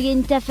يقدر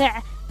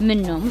ينتفع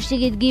منه، مش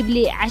تجي تجيب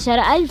لي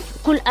 10,000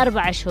 كل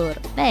 4 شهور.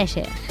 لا يا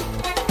شيخ.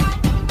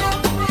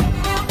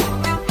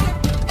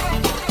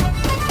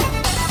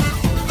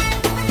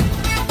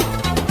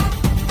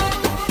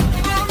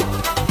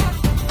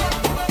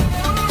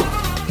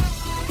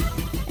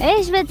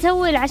 ايش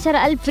بتسوي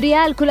 10,000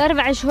 ريال كل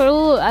 4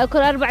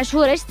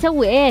 شهور؟ ايش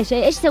تسوي؟ ايش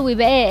تسوي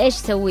بقى؟ ايش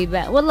تسوي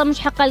بقى؟ والله مش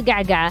حق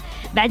القعقعة.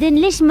 بعدين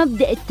ليش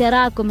مبدأ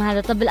التراكم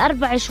هذا؟ طب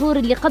 4 شهور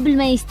اللي قبل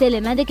ما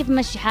يستلم هذا كيف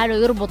مشي حاله؟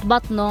 يربط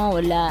بطنه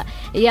ولا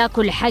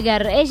ياكل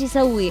حجر؟ ايش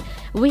يسوي؟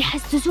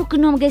 ويحسسوك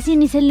انهم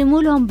قاسين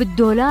يسلموا لهم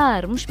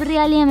بالدولار مش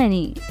بالريال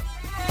اليمني.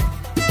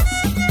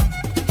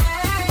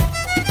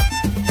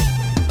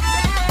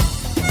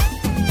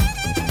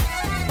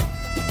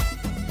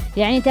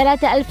 يعني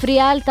 3000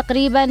 ريال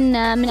تقريبا،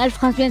 من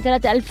 1500 ل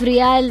 3000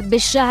 ريال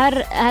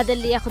بالشهر، هذا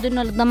اللي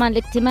ياخذونه للضمان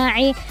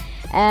الاجتماعي.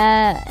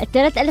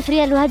 3000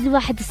 ريال، وهذا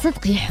الواحد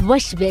الصدق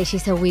يحوش بإيش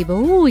يسوي به،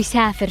 هو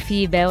يسافر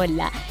فيه به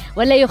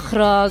ولا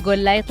يخرج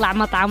ولا يطلع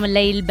مطعم ولا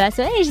يلبس،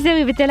 وإيش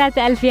يسوي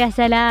ب3000؟ يا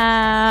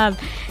سلام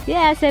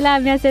يا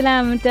سلام يا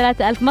سلام. من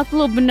 3000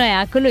 مطلوب منه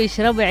يأكل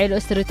ويشرب ويعيل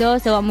أسرته،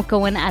 سواء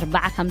مكونة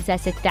 4 5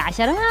 6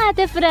 10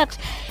 ما تفرق.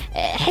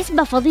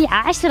 حسبة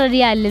فظيعة. 10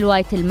 ريال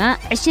للواية الماء،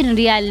 20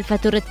 ريال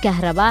فاتورة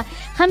كهرباء،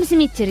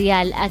 500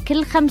 ريال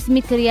أكل،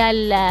 500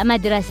 ريال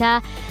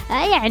مدرسة،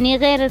 يعني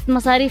غير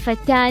المصاريف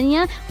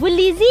الثانية،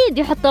 واللي يزيد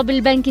يحطه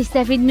بالبنك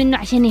يستفيد منه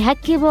عشان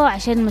يهكبه،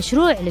 عشان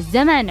مشروع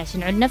للزمن،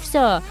 عشان يعود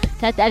نفسه.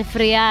 3000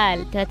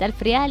 ريال،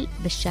 3000 ريال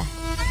بالشهر.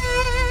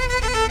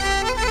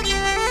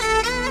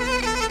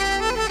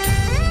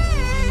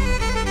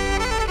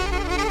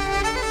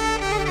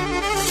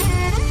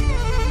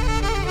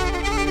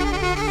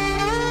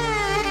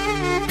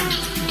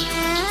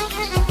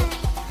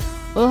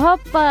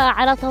 وهوبا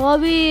على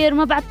طوابير،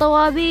 ما بعد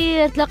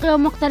طوابير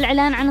تلاقيهم وقت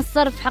الإعلان عن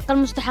الصرف حق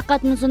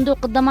المستحقات من صندوق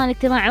الضمان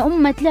الاجتماعي،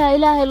 أمة لا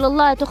إله إلا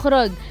الله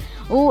تخرج،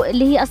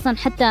 واللي هي أصلا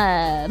حتى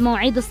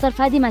مواعيد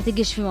الصرف هذه ما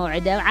تجيش في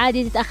موعدها،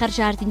 عادي تتأخر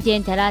شهر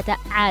 2 3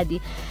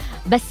 عادي.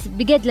 بس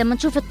بجد لما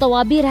تشوف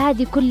الطوابير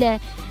هذه كلها،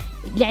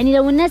 يعني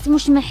لو الناس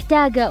مش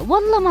محتاجة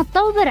والله ما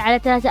تطور على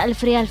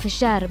 3000 ريال في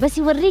الشهر، بس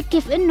يوريك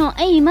كيف إنه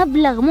أي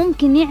مبلغ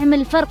ممكن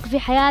يعمل فرق في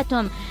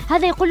حياتهم.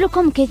 هذا يقول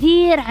لكم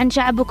كثير عن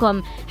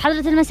شعبكم.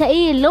 حضرة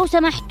المسائيل لو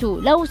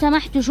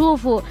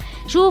سمحتوا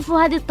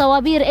شوفوا هذه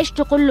الطوابير إيش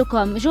تقول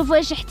لكم، شوفوا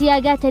إيش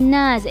احتياجات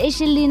الناس،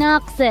 إيش اللي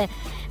ناقصه.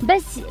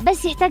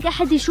 بس يحتاج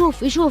أحد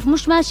يشوف،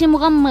 مش ماشي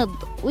مغمض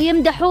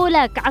ويمدحوا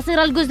لك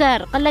عصير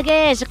الجزر، قال لك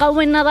إيش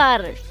قوي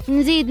النظر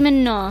نزيد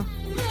منه.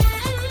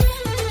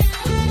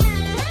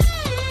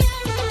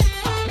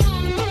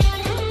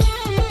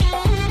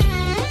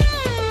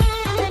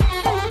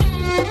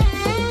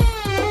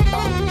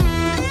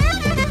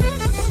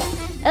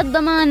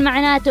 الضمان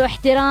معناته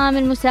احترام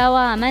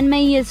المساواة، ما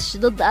نميزش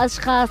ضد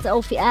أشخاص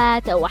أو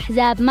فئات أو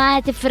أحزاب، ما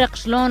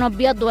تفرقش لونه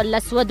أبيض ولا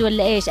أسود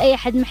ولا إيش، أي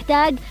حد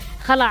محتاج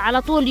خلاص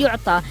على طول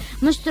يعطى.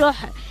 مش تروح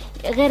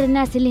غير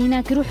الناس اللي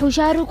هناك يروحوا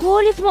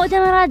يشاركوا لي في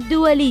مؤتمرات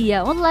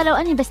دولية. والله لو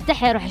أني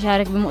بستحي أروح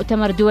أشارك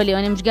بمؤتمر دولي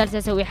وأنا مش جالسة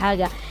أسوي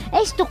حاجة.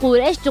 إيش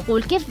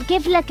تقول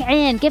كيف لك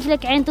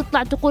عين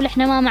تطلع تقول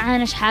إحنا ما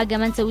معاناش حاجة،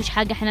 ما نسويش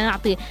حاجة، إحنا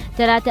نعطي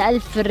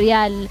 3000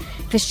 ريال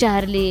في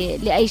الشهر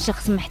لأي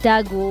شخص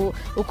محتاج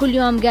وكل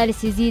يوم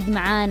جالس يزيد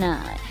معانا.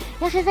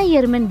 يا أخي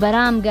غير من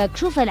برامجك،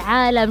 شوف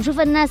العالم، شوف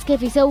الناس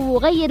كيف يسووا،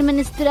 غير من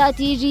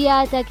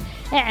استراتيجياتك،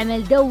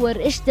 اعمل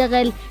دور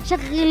اشتغل،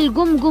 شغل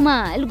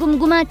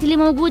القمقمات اللي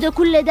موجودة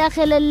كلها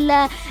داخل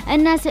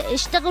الناس،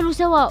 اشتغلوا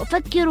سوا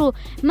وفكروا.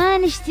 ما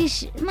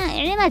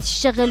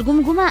تشتغل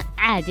قمقمة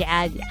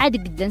عادي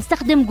جدا.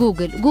 استخدم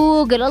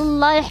جوجل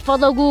الله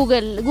يحفظه.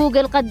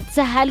 جوجل قد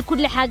سهل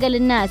كل حاجة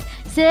للناس.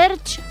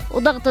 سيرش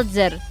وضغطة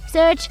زر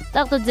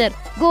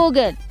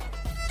جوجل.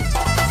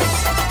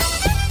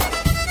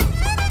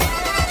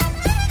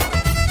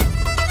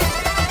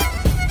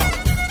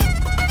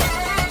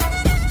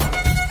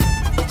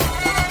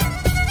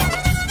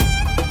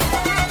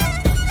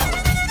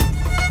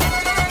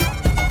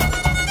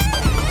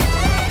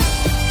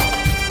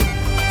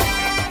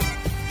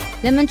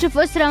 لما نشوف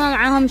أسرة ما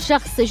معهم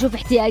شخص يشوف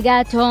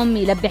احتياجاتهم،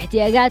 يلبي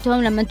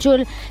احتياجاتهم، لما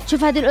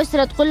تشوف هذه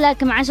الأسرة تقول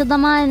لك معاش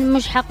ضمان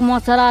مش حق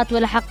مواصلات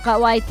ولا حق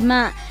واية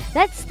ماء،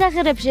 لا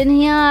تستغربش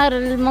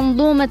انهيار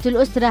منظومة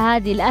الأسرة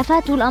هذه.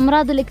 الآفات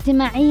والأمراض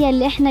الاجتماعية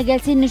اللي احنا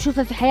جالسين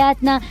نشوفها في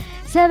حياتنا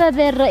سبب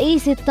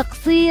الرئيسي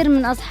التقصير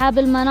من أصحاب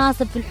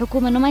المناصب في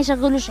الحكومة، إنه ما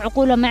يشغلوش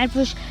عقولهم، ما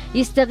يعرفوش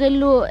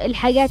يستغلوا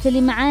الحاجات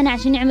اللي معانا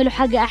عشان يعملوا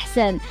حاجة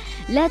أحسن.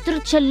 لا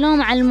تردش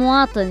اللوم على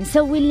المواطن،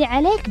 سوي اللي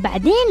عليك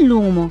بعدين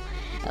لومه.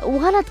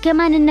 وغلط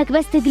كمان انك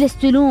بس تجلس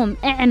تلوم،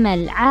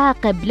 اعمل،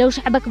 عاقب. لو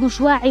شعبك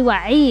مش واعي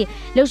وعيه،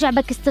 لو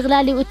شعبك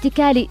استغلالي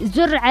واتكالي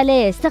زر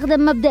عليه،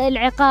 استخدم مبدأ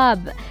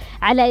العقاب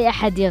على اي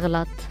احد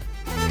يغلط.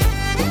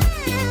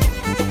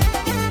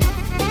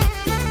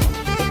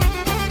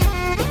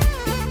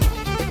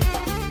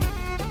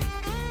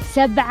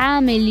 سبعة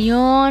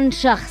مليون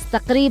شخص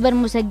تقريبا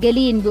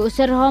مسجلين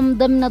بأسرهم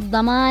ضمن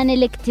الضمان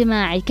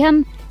الاجتماعي.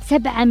 كم؟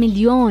 7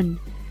 مليون.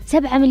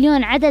 7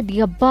 مليون، عدد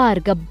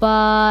جبار.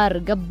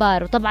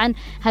 وطبعا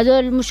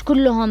هذول مش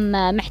كلهم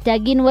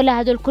محتاجين ولا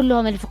هذول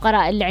كلهم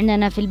الفقراء اللي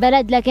عندنا في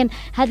البلد، لكن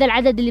هذا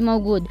العدد اللي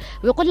موجود.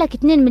 ويقول لك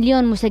 2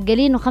 مليون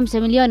مسجلين و5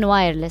 مليون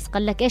وايرلس.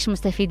 قال لك ايش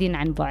مستفيدين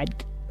عن بعد.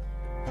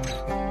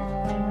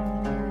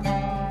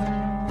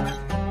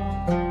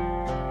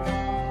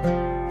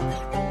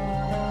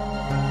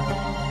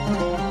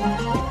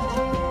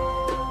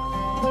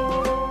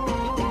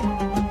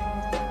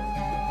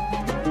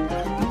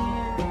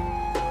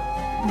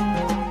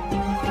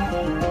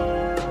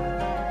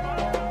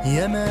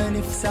 يا ما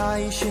نفسي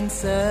عايش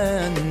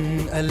إنسان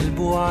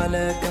قلبه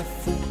على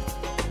كفه،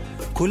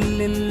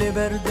 كل اللي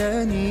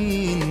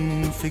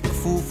بردانين في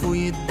كفوفه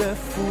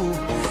يتدفوا.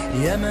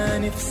 يا ما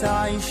نفسي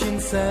عايش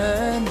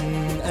إنسان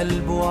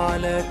قلبه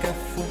على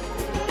كفه،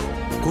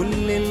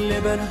 كل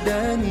اللي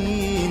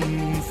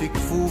بردانين في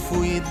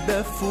كفوفه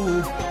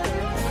يتدفوا،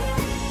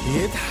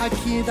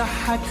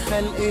 يضحك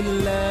خلق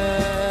الله،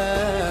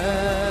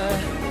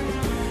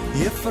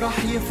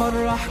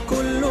 يفرح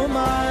كله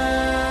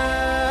معاه.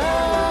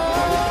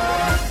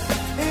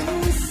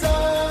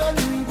 إنسان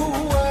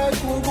جواك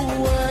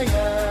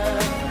وجوايا،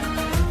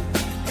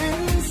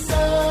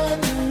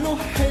 إنسان له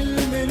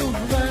حلم له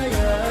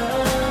غاية،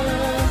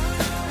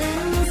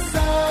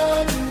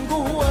 إنسان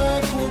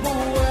جواك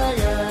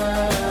وجوايا،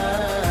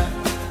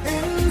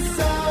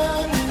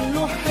 إنسان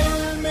له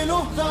حلم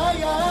له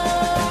غاية.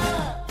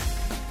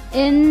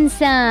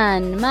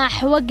 إنسان ما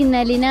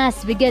حوقنا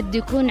لناس بجد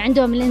يكون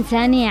عندهم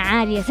الإنسانية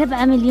عالية.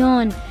 7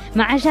 مليون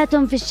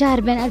معاشاتهم في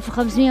الشهر بين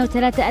 1500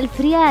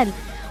 و3000 ريال،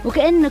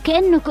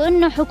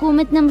 وكأنه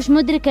حكومتنا مش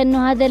مدركة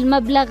أنه هذا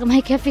المبلغ ما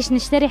يكفيش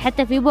نشتري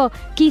حتى في بو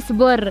كيس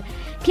بر.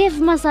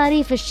 كيف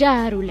مصاريف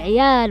الشهر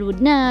والعيال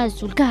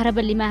والناس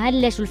والكهرباء اللي ما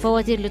هلش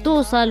والفواتير اللي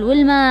توصل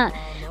والماء،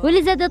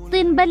 واللي زاد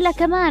الطين بلة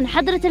كمان.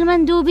 حضرة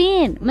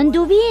المندوبين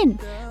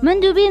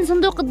مندوبين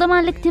صندوق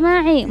الضمان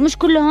الاجتماعي، مش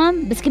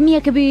كلهم بس كمية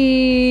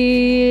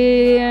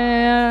كبيرة.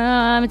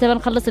 متى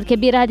بنخلص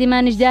الكبيرة هذه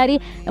ما نجداري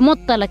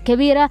مطلق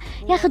كبيرة،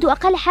 ياخدوا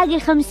أقل حاجة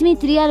 500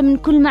 ريال من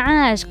كل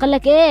معاش.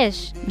 قالك إيش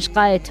مش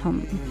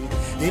قايتهم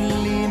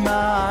اللي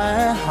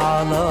معاه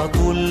على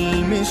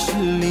طول مش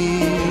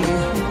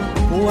ليه،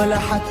 ولا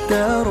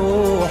حتى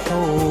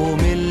روحه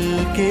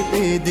ملك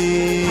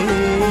ايديه،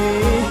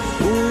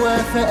 هو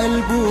في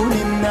قلبه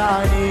من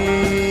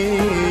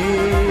عليه،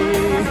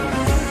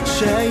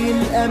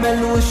 شايل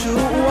امل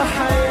وشوق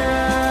وحياه.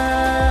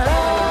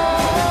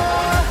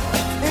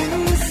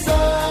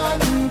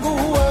 انسان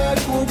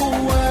جواك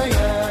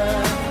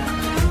وجوايا،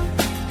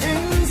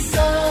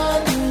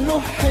 انسان له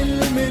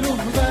حلم له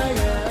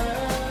غايه.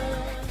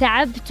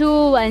 تعبت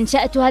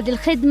وأنشأت هذه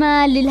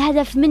الخدمة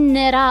للهدف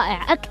منه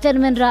رائع، أكثر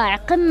من رائع،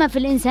 قمة في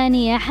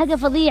الإنسانية، حاجة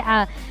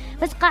فظيعة.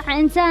 بس قاع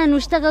إنسان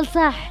واشتغل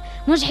صح.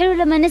 مش حلو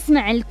لما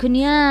نسمع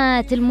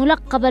الكنيات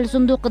الملقبة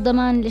لصندوق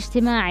الضمان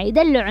الاجتماعي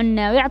يدلوا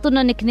عنا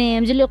ويعطونا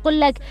نكنيمز، اللي يقول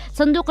لك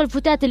صندوق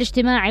الفتات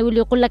الاجتماعي، واللي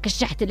يقول لك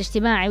الشحت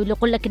الاجتماعي، واللي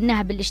يقول لك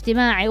النهب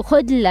الاجتماعي،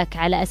 وخد لك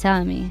على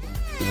أسامي.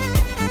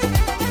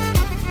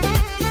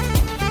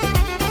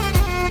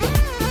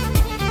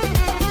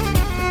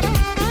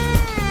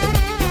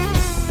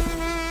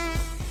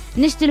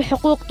 نشتي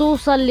الحقوق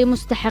توصل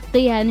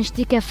لمستحقيها،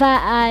 نشتي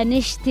كفاءة،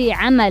 نشتي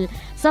عمل.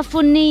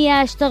 صفوا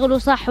النية، اشتغلوا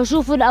صح،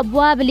 وشوفوا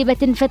الأبواب اللي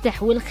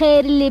بتنفتح والخير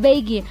اللي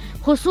بيجي،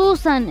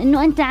 خصوصا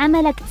انه انت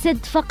عملك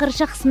تسد فقر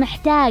شخص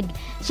محتاج،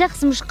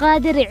 شخص مش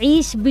قادر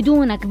يعيش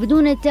بدونك،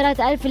 بدون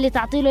 3000 اللي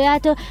تعطيله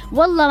ياته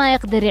والله ما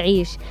يقدر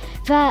يعيش.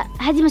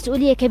 فهذه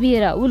مسؤولية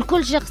كبيرة،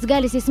 والكل شخص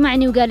جالس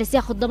يسمعني وجالس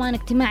ياخد ضمان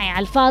اجتماعي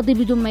على الفاضي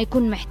بدون ما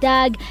يكون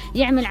محتاج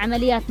يعمل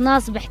عمليات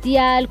نصب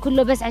احتيال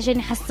كله بس عشان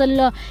يحصل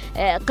له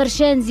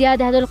قرشين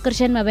زيادة. هذول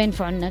القرشين ما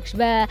بينفعونك،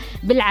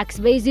 بالعكس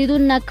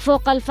بيزيدونك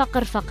فوق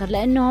الفقر فقر،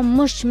 لأنهم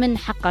مش من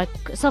حقك.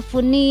 صفوا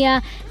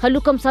النية،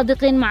 خلوكم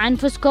صادقين مع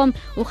أنفسكم،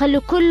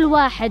 وخلوا كل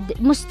واحد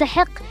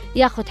مستحق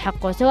ياخد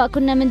حقه، سواء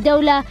كنا من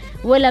دولة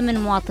ولا من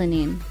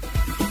مواطنين.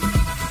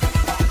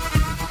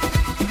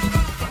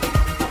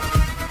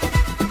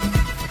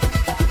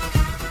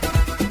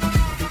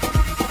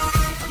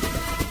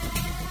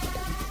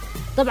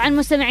 طبعا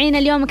مستمعين،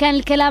 اليوم كان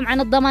الكلام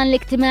عن الضمان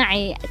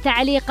الاجتماعي.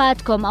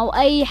 تعليقاتكم أو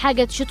أي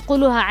حاجة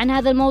تشتقلوها عن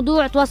هذا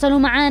الموضوع تواصلوا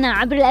معنا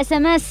عبر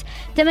الSMS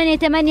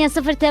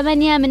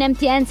 8808 من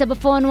MTN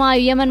سبفون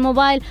واي يمن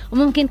موبايل،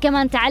 وممكن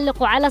كمان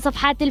تعلقوا على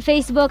صفحات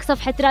الفيسبوك،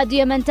 صفحة راديو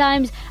يمن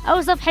تايمز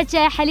أو صفحة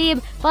شاهي حليب.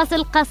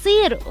 فاصل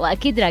قصير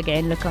وأكيد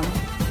راجعين لكم.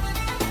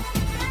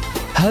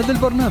 هذا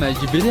البرنامج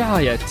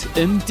برعاية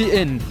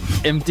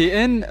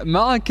MTN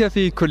معك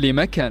في كل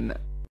مكان.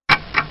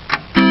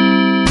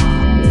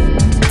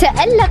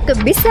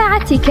 تألق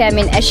بساعتك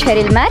من أشهر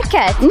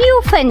الماركات: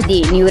 نيو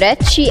فندي،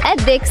 نيوراتشي،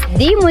 أدكس،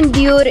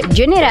 ديمونديور،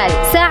 جنرال.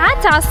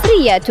 ساعات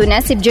عصرية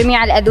تناسب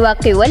جميع الأذواق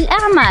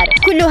والأعمار.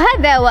 كل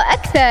هذا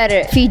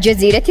وأكثر في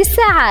جزيرة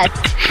الساعات.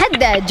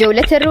 حدا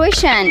جولة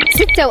الرويشان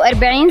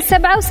 46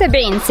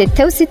 77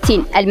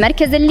 66،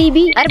 المركز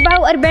الليبي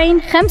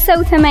 44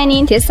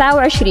 85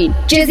 29.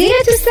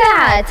 جزيرة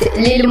الساعات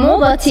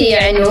للموبة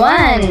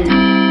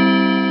عنوان.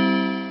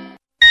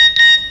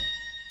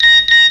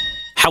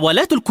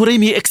 حوالات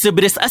الكريمي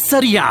إكسبريس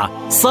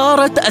السريعة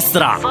صارت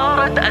أسرع،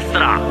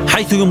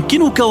 حيث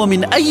يمكنك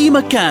ومن أي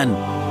مكان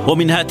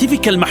ومن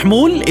هاتفك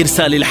المحمول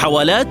إرسال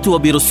الحوالات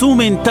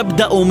وبرسوم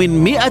تبدأ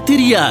من 100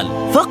 ريال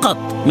فقط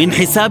من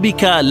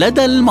حسابك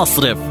لدى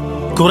المصرف.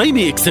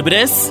 كريمي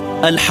إكسبريس،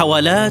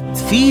 الحوالات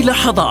في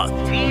لحظات.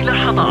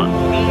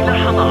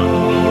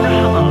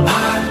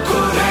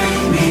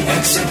 كريمي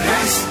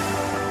إكسبريس.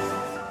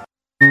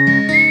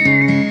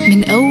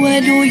 من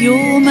أول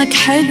يومك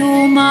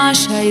حلو مع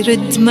شاي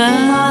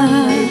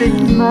ردمان،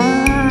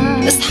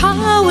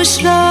 اصحى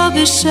واشرب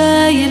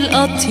الشاي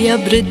الأطيب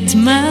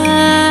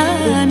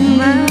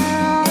ردمان.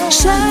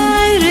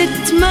 شاي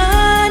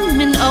ردمان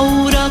من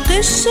أوراق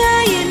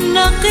الشاي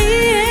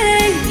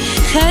النقية،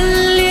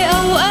 خلي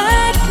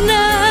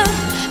أوقاتنا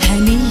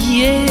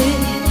هنية.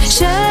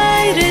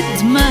 شاي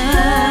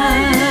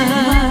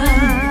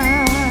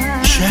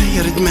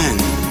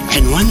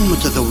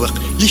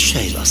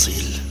للشاي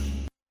الأصيل.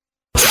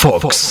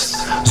 فوكس،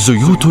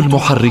 زيوت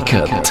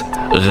المحركات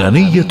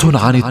غنية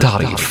عن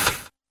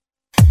التعريف.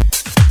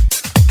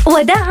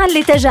 وداعا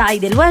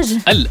لتجاعيد الوجه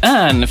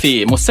الآن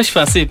في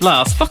مستشفى سي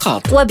بلاس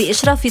فقط،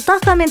 وبإشراف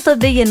طاقم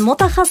طبي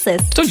متخصص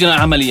تجرى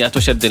عمليات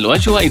شد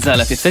الوجه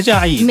وإزالة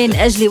التجاعيد من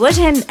أجل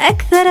وجه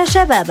أكثر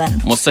شبابا.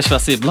 مستشفى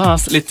سي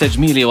بلاس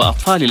للتجميل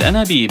وأطفال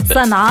الأنابيب،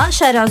 صنعاء،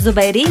 شارع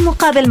الزبيري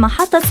مقابل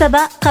محطة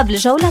سبا قبل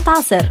جولة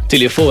عصر.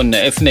 تليفون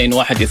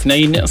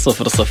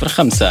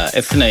 212005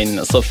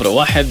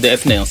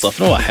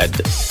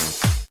 201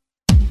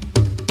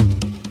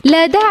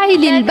 لا داعي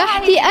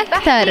للبحث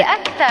أكثر.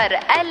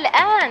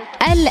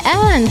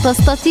 الآن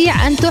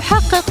تستطيع أن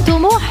تحقق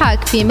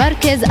طموحك في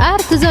مركز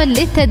آرتزون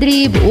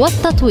للتدريب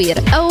والتطوير،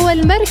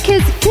 أول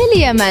مركز في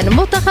اليمن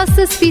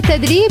متخصص في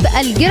تدريب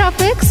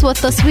الجرافيكس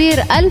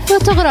والتصوير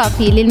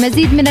الفوتوغرافي.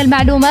 للمزيد من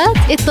المعلومات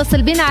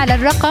اتصل بنا على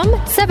الرقم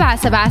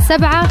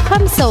 777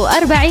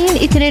 45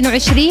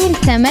 22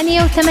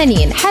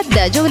 88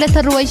 حتى جولة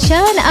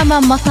الرويشان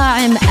أمام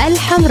مطاعم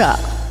الحمراء.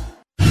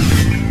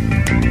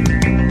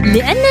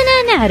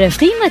 لأننا نعرف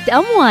قيمة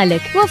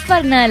أموالك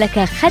وفرنا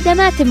لك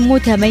خدمات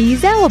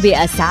متميزة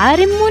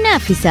وبأسعار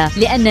منافسة.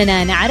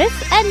 لأننا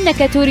نعرف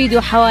أنك تريد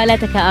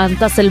حوالتك أن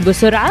تصل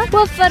بسرعة،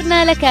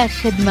 وفرنا لك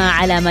خدمة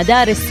على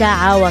مدار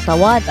الساعة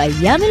وطوال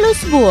أيام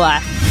الأسبوع.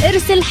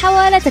 ارسل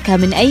حوالتك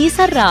من أي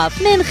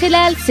صراف من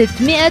خلال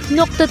 600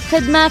 نقطة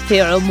خدمة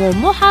في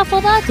عموم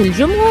محافظات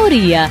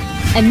الجمهورية.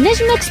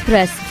 النجم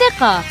إكسبرس،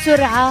 ثقة،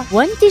 سرعة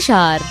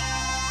وانتشار.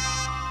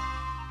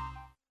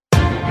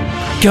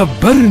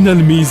 كبرنا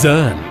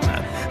الميزان،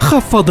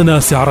 خفضنا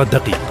سعر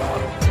الدقيقة.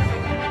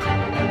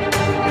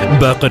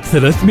 باقة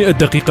 300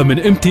 دقيقة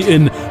من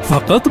MTN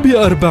فقط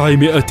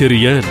ب400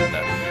 ريال.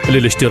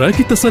 للاشتراك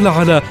اتصل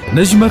على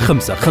نجمة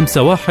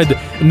 551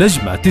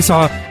 نجمة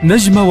 9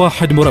 نجمة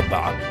 1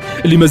 مربع.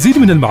 لمزيد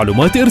من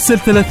المعلومات ارسل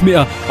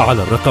 300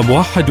 على الرقم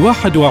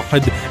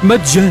 111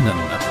 مجانا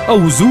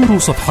أو زوروا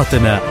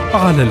صفحتنا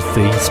على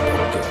الفيسبوك.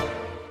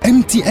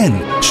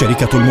 MTN،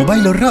 شركة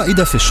الموبايل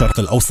الرائدة في الشرق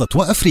الأوسط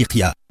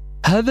وأفريقيا.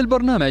 هذا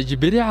البرنامج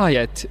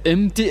برعاية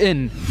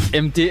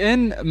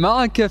MTN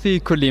معك في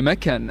كل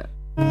مكان.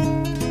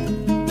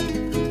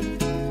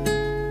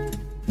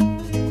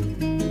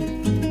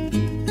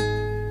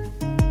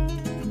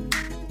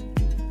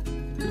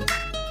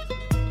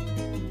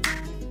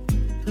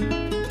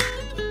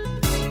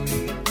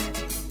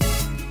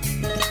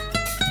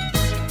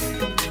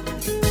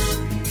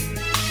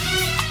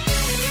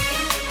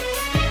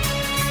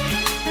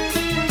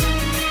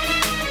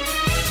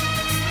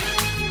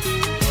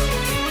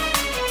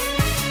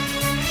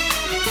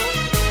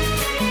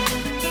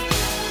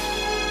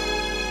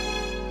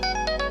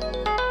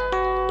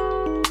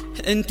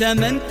 انت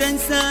من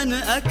تنسان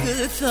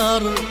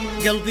اكثر،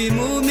 قلبي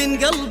مو من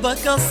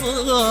قلبك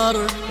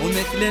اصغر،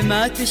 ومثل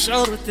ما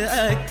تشعر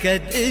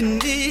تأكد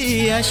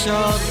اني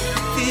اشعر.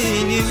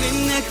 فيني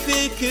منك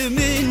فيك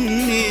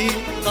مني،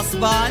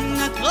 غصب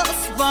عنك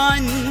غصب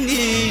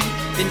عني،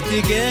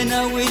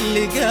 التقينا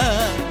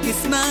واللقاء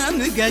اسمه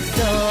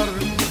مقدر.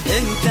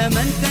 انت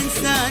من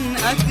تنسان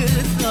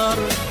اكثر،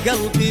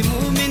 قلبي مو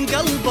من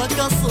قلبك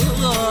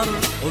اصغر،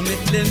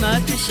 ومثل ما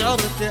تشعر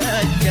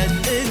تأكد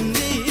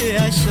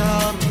اني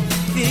أشعر.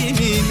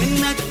 فيني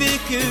منك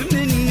فيك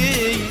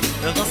مني،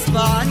 غصب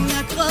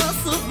عنك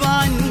غصب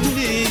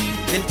عني،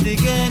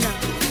 التقينا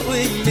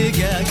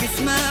واللقاء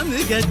اسمه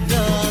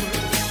مقدر.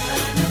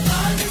 أنا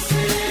بعد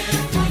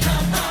السيف ولا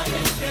بعد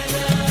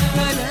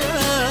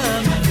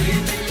الكلام،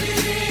 حبيب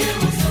اللي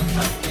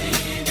وصلها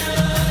فينا،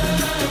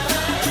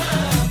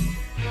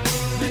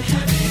 من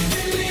حبيب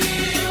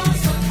اللي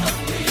وصلها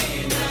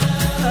فينا.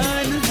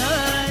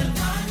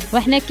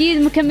 واحنا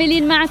اكيد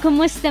مكملين معكم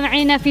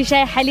مستمعينا في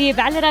شاي حليب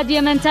على راديو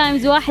يمن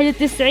تايمز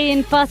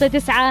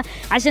 91.9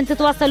 عشان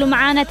تتواصلوا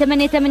معنا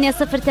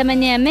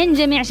 8808 من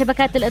جميع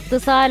شبكات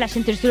الاتصال،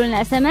 عشان ترسلوا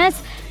لنا SMS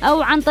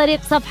او عن طريق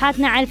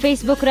صفحاتنا على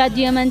الفيسبوك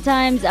راديو يمن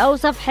تايمز او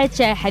صفحة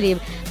شاي حليب.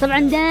 طبعا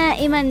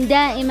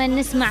دائما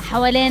نسمع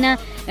حوالينا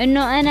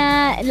انه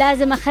انا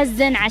لازم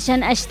اخزن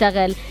عشان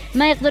اشتغل،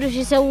 ما يقدروش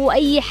يسووا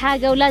اي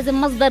حاجة،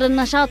 ولازم مصدر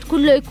النشاط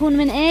كله يكون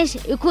من ايش؟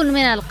 يكون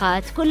من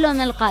القات، كله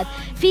من القات.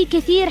 في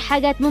كثير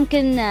حاجات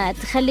ممكن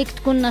تخليك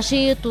تكون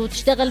نشيط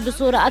وتشتغل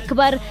بصورة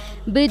اكبر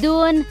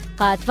بدون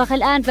قات.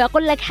 فالآن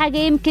فأقول لك حاجة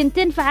يمكن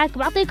تنفعك،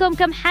 بعطيكم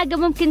كم حاجة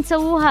ممكن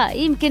تسووها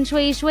يمكن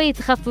شوي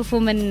تخففوا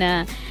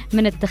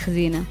من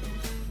التخزينة.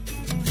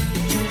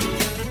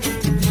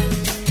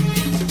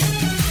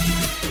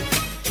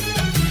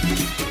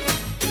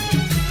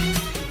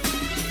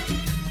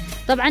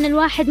 طبعا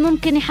الواحد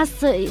ممكن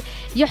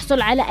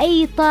يحصل على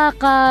أي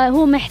طاقة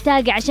هو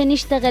محتاج عشان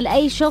يشتغل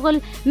أي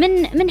شغل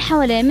من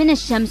حوله، من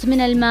الشمس،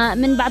 من الماء،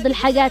 من بعض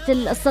الحاجات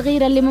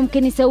الصغيرة اللي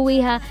ممكن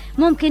يسويها.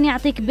 ممكن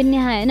يعطيك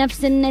بالنهاية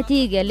نفس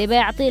النتيجة اللي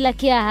بيعطي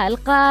لك إياها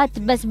القات،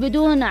 بس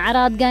بدون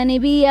أعراض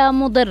جانبية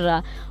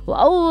مضرة.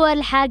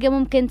 وأول حاجة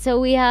ممكن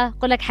تسويها،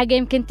 أقول لك حاجة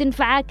يمكن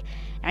تنفعك،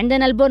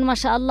 عندنا البن ما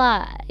شاء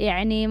الله،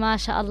 يعني ما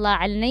شاء الله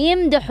علينا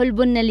يمدحوا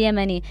البن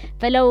اليمني،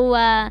 فلو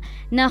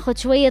ناخد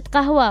شوية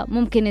قهوة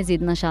ممكن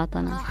يزيد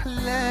نشاطنا.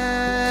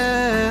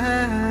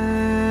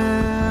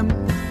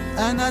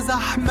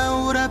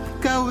 زحمة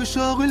وربكة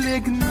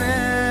وشغل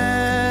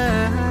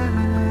جنان.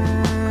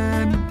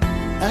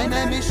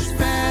 أنا مش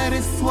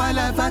فارس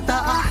ولا فتى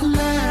أحلام،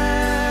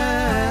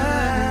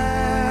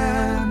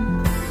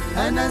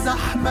 أنا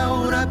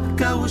زحمة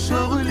وربكة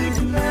وشغل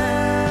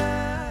جنان.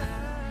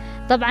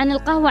 طبعا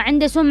القهوة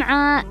عنده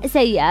سمعة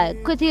سيئة،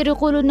 كثير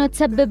يقولوا انه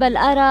تسبب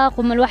الأرق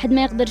وما الواحد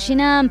ما يقدرش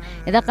ينام.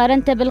 إذا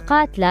قارنت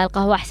بالقات لا،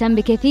 القهوة أحسن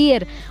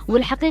بكثير.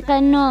 والحقيقة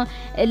انه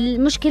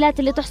المشكلات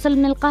اللي تحصل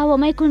من القهوة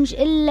ما يكونش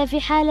إلا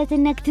في حالة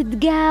انك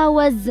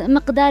تتجاوز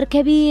مقدار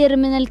كبير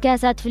من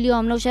الكاسات في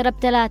اليوم. لو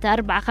شربت 3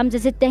 4 5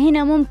 6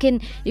 هنا ممكن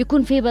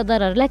يكون فيه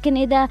ضرر، لكن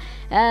إذا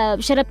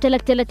شربت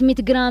لك 300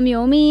 جرام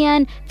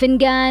يوميا،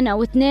 فنجان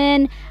أو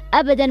 2،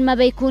 أبدا ما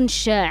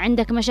بيكونش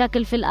عندك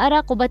مشاكل في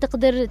الأرق،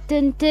 وبتقدر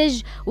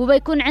تنتج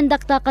وبيكون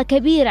عندك طاقة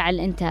كبيرة على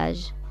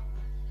الإنتاج.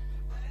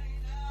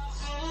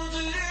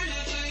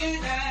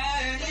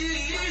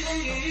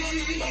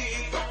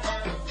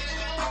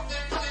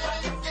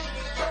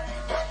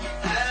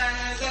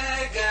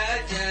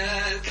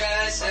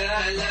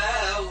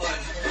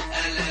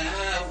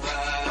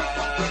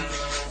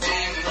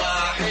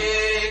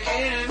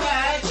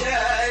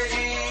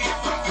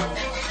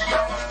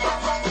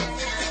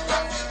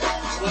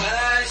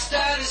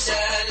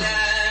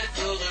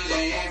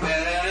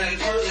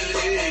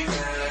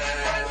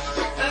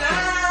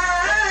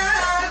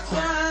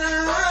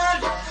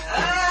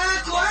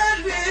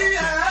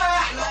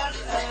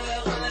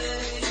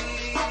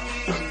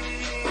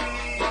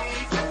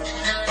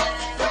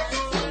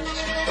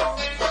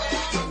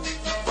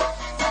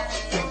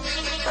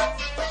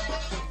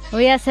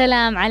 ويا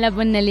سلام على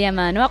بن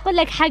اليمن. وأقول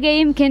لك حاجة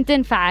يمكن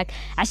تنفعك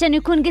عشان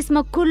يكون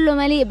جسمك كله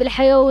مليء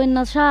بالحياة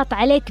والنشاط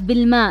عليك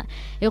بالماء.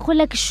 يقول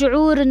لك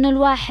الشعور إنه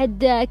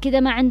الواحد كده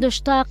ما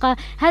عندوش طاقة،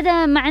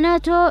 هذا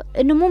معناته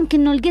إنه ممكن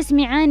إنه الجسم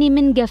يعاني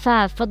من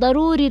جفاف،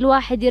 فضروري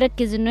الواحد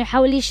يركز إنه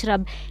يحاول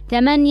يشرب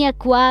 8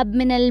 أكواب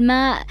من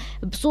الماء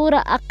بصورة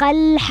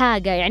أقل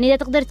حاجة. يعني إذا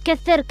تقدر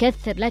تكثر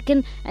كثر،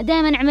 لكن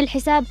دائما اعمل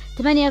حساب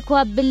 8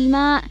 أكواب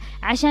بالماء.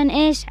 عشان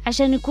إيش؟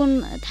 عشان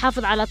يكون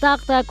تحافظ على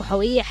طاقتك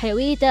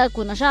وحيويتك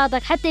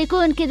ونشاطك، حتى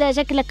يكون كذا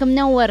شكلك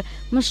منور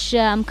مش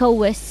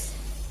مكوس.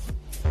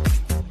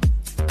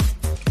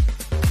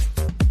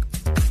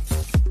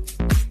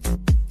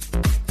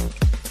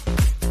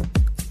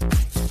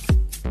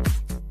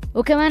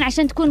 وكمان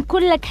عشان تكون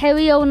كلك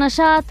حيوية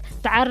ونشاط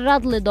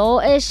تعرض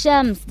لضوء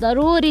الشمس.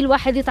 ضروري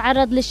الواحد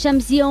يتعرض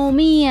للشمس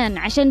يوميا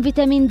عشان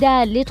فيتامين د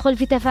اللي يدخل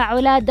في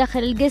تفاعلات داخل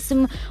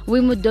الجسم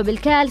ويمده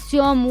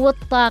بالكالسيوم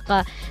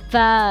والطاقة.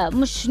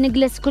 فمش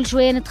نجلس كل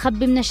شوية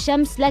نتخبي من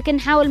الشمس، لكن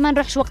نحاول ما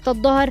نروحش وقت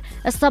الظهر،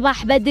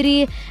 الصباح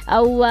بدري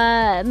أو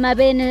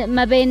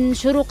ما بين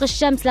شروق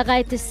الشمس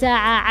لغاية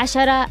الساعة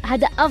 10.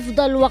 هذا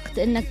أفضل وقت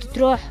إنك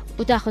تروح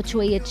وتاخد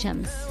شوية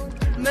شمس.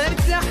 ما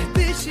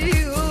ارتحتش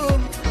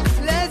يوم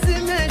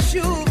لازم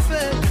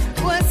أشوفك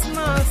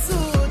واسمع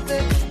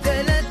صوتك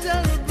 3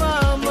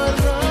 4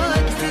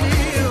 مرات في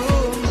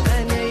اليوم.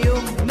 أنا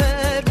يوم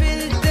ما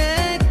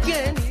قابلتك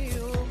كان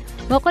يوم.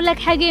 وأقول لك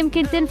حاجة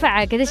يمكن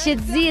تنفعك إذا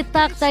تزيد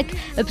طاقتك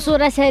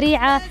بصورة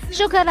سريعة.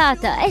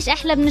 شوكولاتة. إيش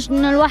أحلى من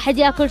إنه الواحد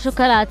يأكل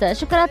شوكولاتة؟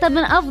 شوكولاتة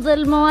من أفضل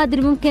المواد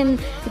اللي ممكن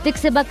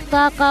تكسبك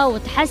طاقة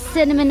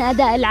وتحسن من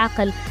أداء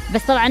العقل.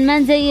 بس طبعا ما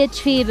نزيد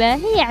شفيبة،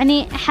 هي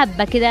يعني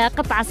حبة كذا،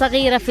 قطعة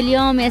صغيرة في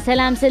اليوم. يا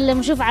سلام، سلم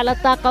وشوف على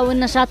الطاقة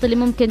والنشاط اللي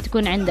ممكن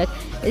تكون عندك.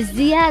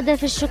 الزيادة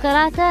في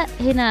الشوكولاتة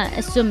هنا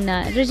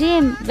السمنة،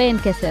 الرجيم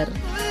بينكسر.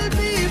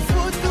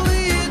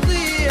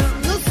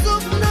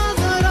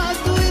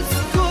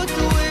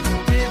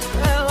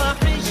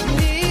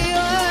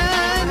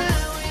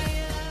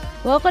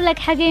 وأقول لك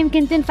حاجة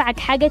يمكن تنفعك،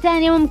 حاجة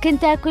تانية ممكن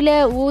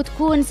تأكله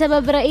وتكون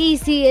سبب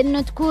رئيسي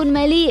إنه تكون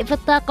مليء في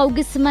الطاقة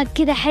وجسمك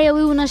كده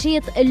حيوي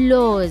ونشيط.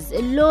 اللوز.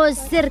 اللوز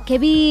سر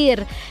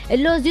كبير.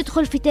 اللوز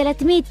يدخل في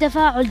 300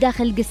 تفاعل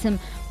داخل الجسم،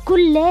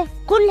 كل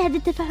هذه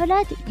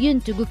التفاعلات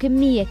ينتجوا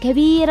كمية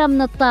كبيرة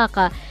من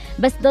الطاقة.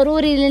 بس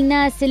ضروري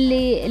للناس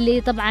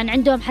اللي طبعا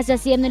عندهم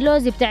حساسية من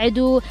اللوز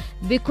يبتعدوا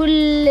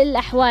بكل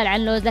الأحوال عن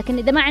اللوز. لكن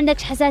إذا ما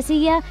عندك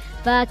حساسية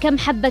فكم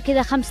حبة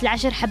كذا 5 ل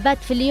 10 حبات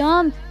في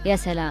اليوم يا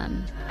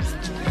سلام.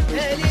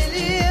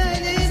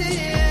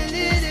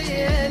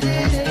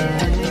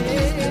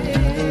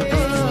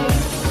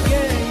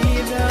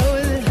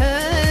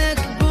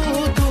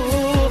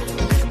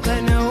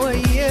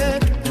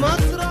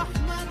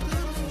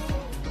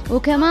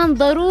 وكمان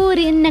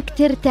ضروري انك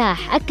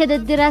ترتاح. اكدت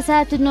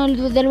الدراسات انه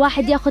اذا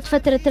الواحد ياخذ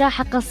فترة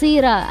راحة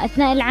قصيرة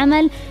اثناء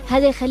العمل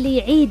هذا يخليه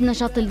يعيد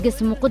نشاط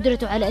الجسم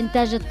وقدرته على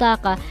انتاج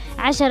الطاقة.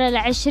 10 ل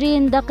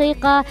 20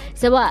 دقيقة،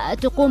 سواء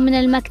تقوم من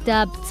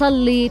المكتب،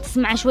 تصلي،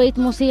 تسمع شوية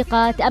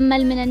موسيقى،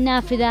 تأمل من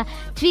النافذة،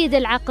 تفيد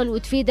العقل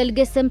وتفيد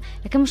الجسم.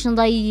 لكن مش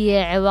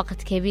نضيع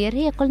وقت كبير،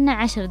 هي قلنا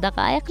 10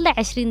 دقائق ل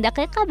 20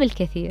 دقيقة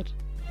بالكثير.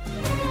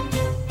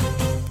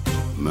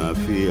 ما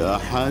في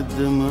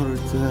أحد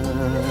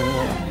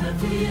مرتاح،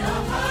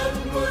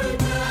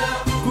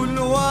 كل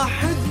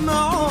واحد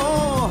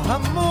معه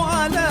همه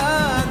على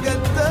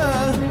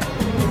قده.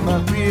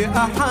 ما في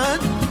أحد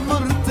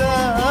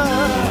مرتاح،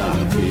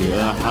 ما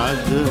في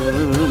أحد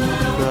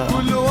مرتاح،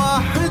 كل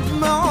واحد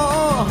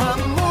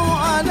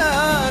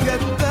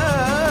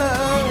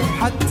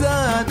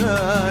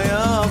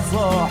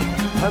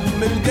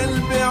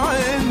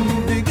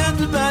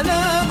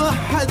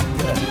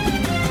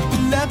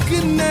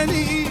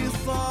إنني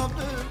صابر.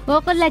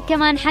 وأقول لك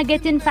كمان حاجة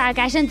تنفعك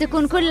عشان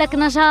تكون كلك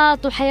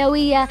نشاط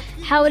وحيوية.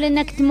 حاول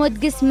انك تمد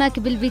جسمك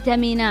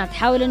بالفيتامينات،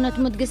 حاول انه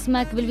تمد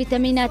جسمك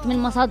بالفيتامينات من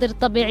مصادر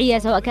طبيعية،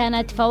 سواء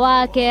كانت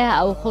فواكه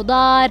او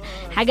خضار،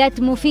 حاجات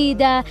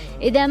مفيدة.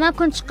 اذا ما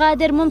كنتش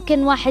قادر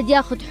ممكن واحد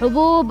ياخد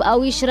حبوب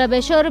او يشرب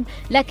شرب،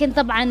 لكن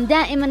طبعا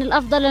دائما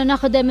الافضل انه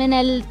ناخده من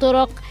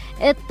الطرق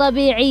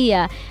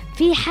الطبيعية.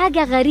 في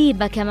حاجة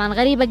غريبة كمان،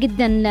 غريبة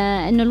جدا،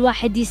 انه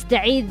الواحد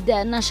يستعيد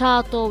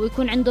نشاطه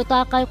ويكون عنده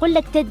طاقة. يقول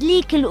لك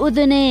تدليك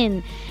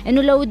الأذنين،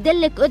 انه لو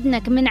تدلك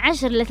أذنك من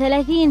 10 ل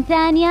 30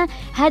 ثانية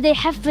هذا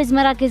يحفز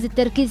مراكز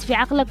التركيز في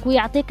عقلك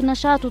ويعطيك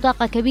نشاط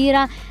وطاقة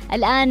كبيرة.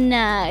 الآن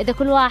إذا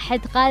كل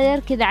واحد قادر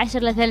كذا 10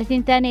 ل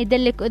 30 ثانية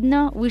يدلك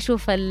أذنه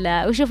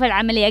ويشوف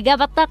العملية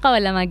جابت طاقة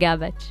ولا ما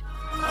جابتش.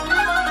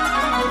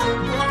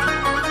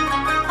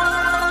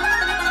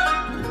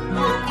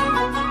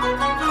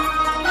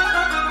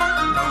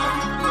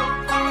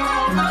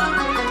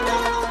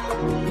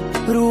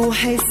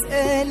 روح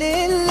اسأل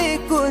اللي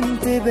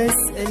كنت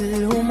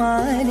بسألهم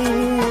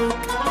عليك،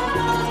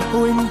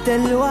 وانت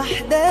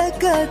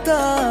لوحدك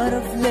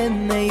هتعرف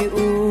لما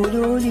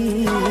يقولوا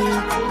ليك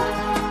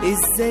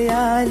ازاي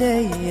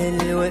عليا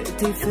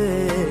الوقت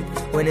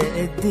فات وانا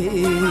قد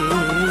ايه.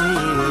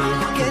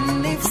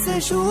 كان نفسي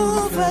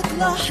اشوفك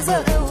لحظة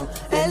او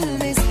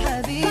المس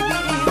حبيبي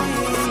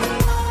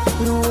ايديك.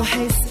 روح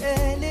اسأل.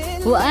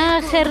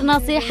 وآخر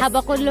نصيحة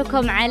بقول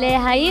لكم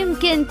عليها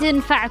يمكن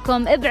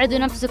تنفعكم، ابعدوا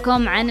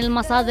نفسكم عن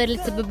المصادر اللي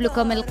تسبب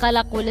لكم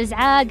القلق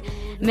والإزعاج.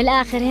 من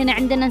الآخر هنا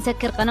عندنا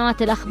نسكر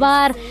قنوات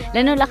الأخبار،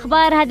 لأنه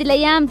الأخبار هذه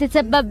الأيام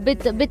تتسبب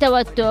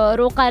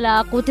بتوتر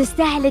وقلق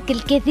وتستهلك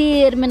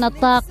الكثير من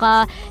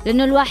الطاقة،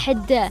 لأنه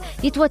الواحد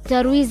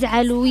يتوتر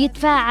ويزعل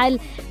ويتفاعل.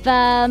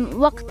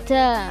 فوقت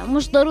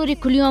مش ضروري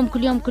كل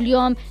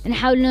يوم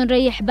نحاول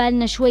نريح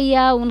بالنا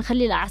شوية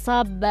ونخلي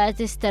الأعصاب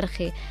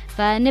تسترخي.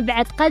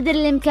 فنبعد قدر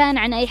الإمكان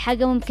عن أي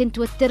حاجة ممكن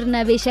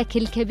توترنا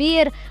بشكل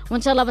كبير،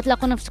 وإن شاء الله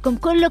بتلاقوا نفسكم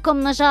كلكم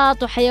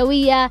نشاط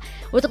وحيوية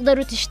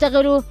وتقدروا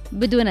تشتغلوا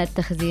بدون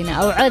التخزينة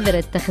أو عذر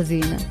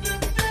التخزينة.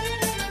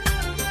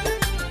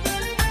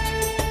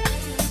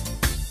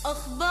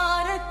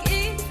 أخبارك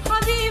إيه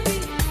حبيبي؟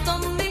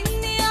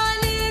 طمني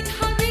عليك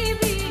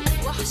حبيبي،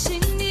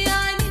 وحشني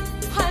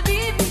عليك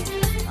حبيبي.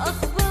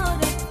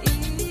 أخبارك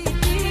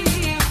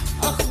إيه؟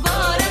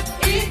 أخبارك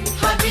إيه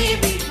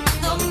حبيبي؟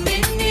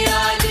 طمني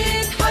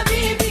عليك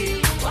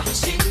حبيبي،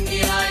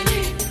 وحشني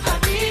عليك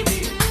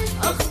حبيبي.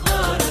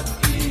 أخبارك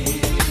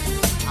إيه؟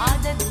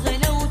 عدد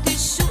غلاوة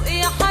الشوق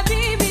يا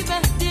حبيبي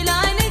بهدل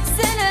عليك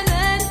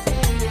سلامات،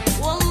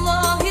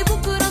 والله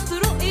بكرة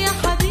تروق يا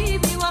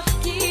حبيبي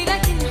واحكي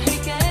لك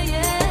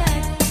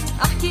الحكايات،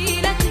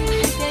 احكي لك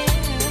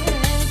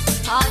الحكايات.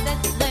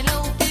 عدد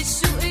غلاوة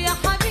الشوق يا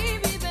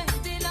حبيبي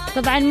بهدل عليك.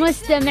 طبعا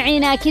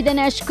مستمعينا أكيد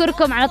أنا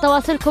أشكركم على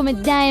تواصلكم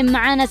الدائم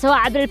معنا سواء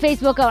عبر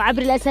الفيسبوك أو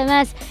عبر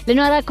الSMS،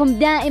 لأنه أراكم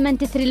دائما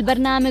تثري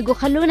البرنامج.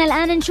 وخلونا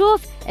الآن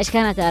نشوف إيش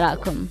كانت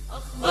آراءكم.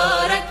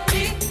 أخبارك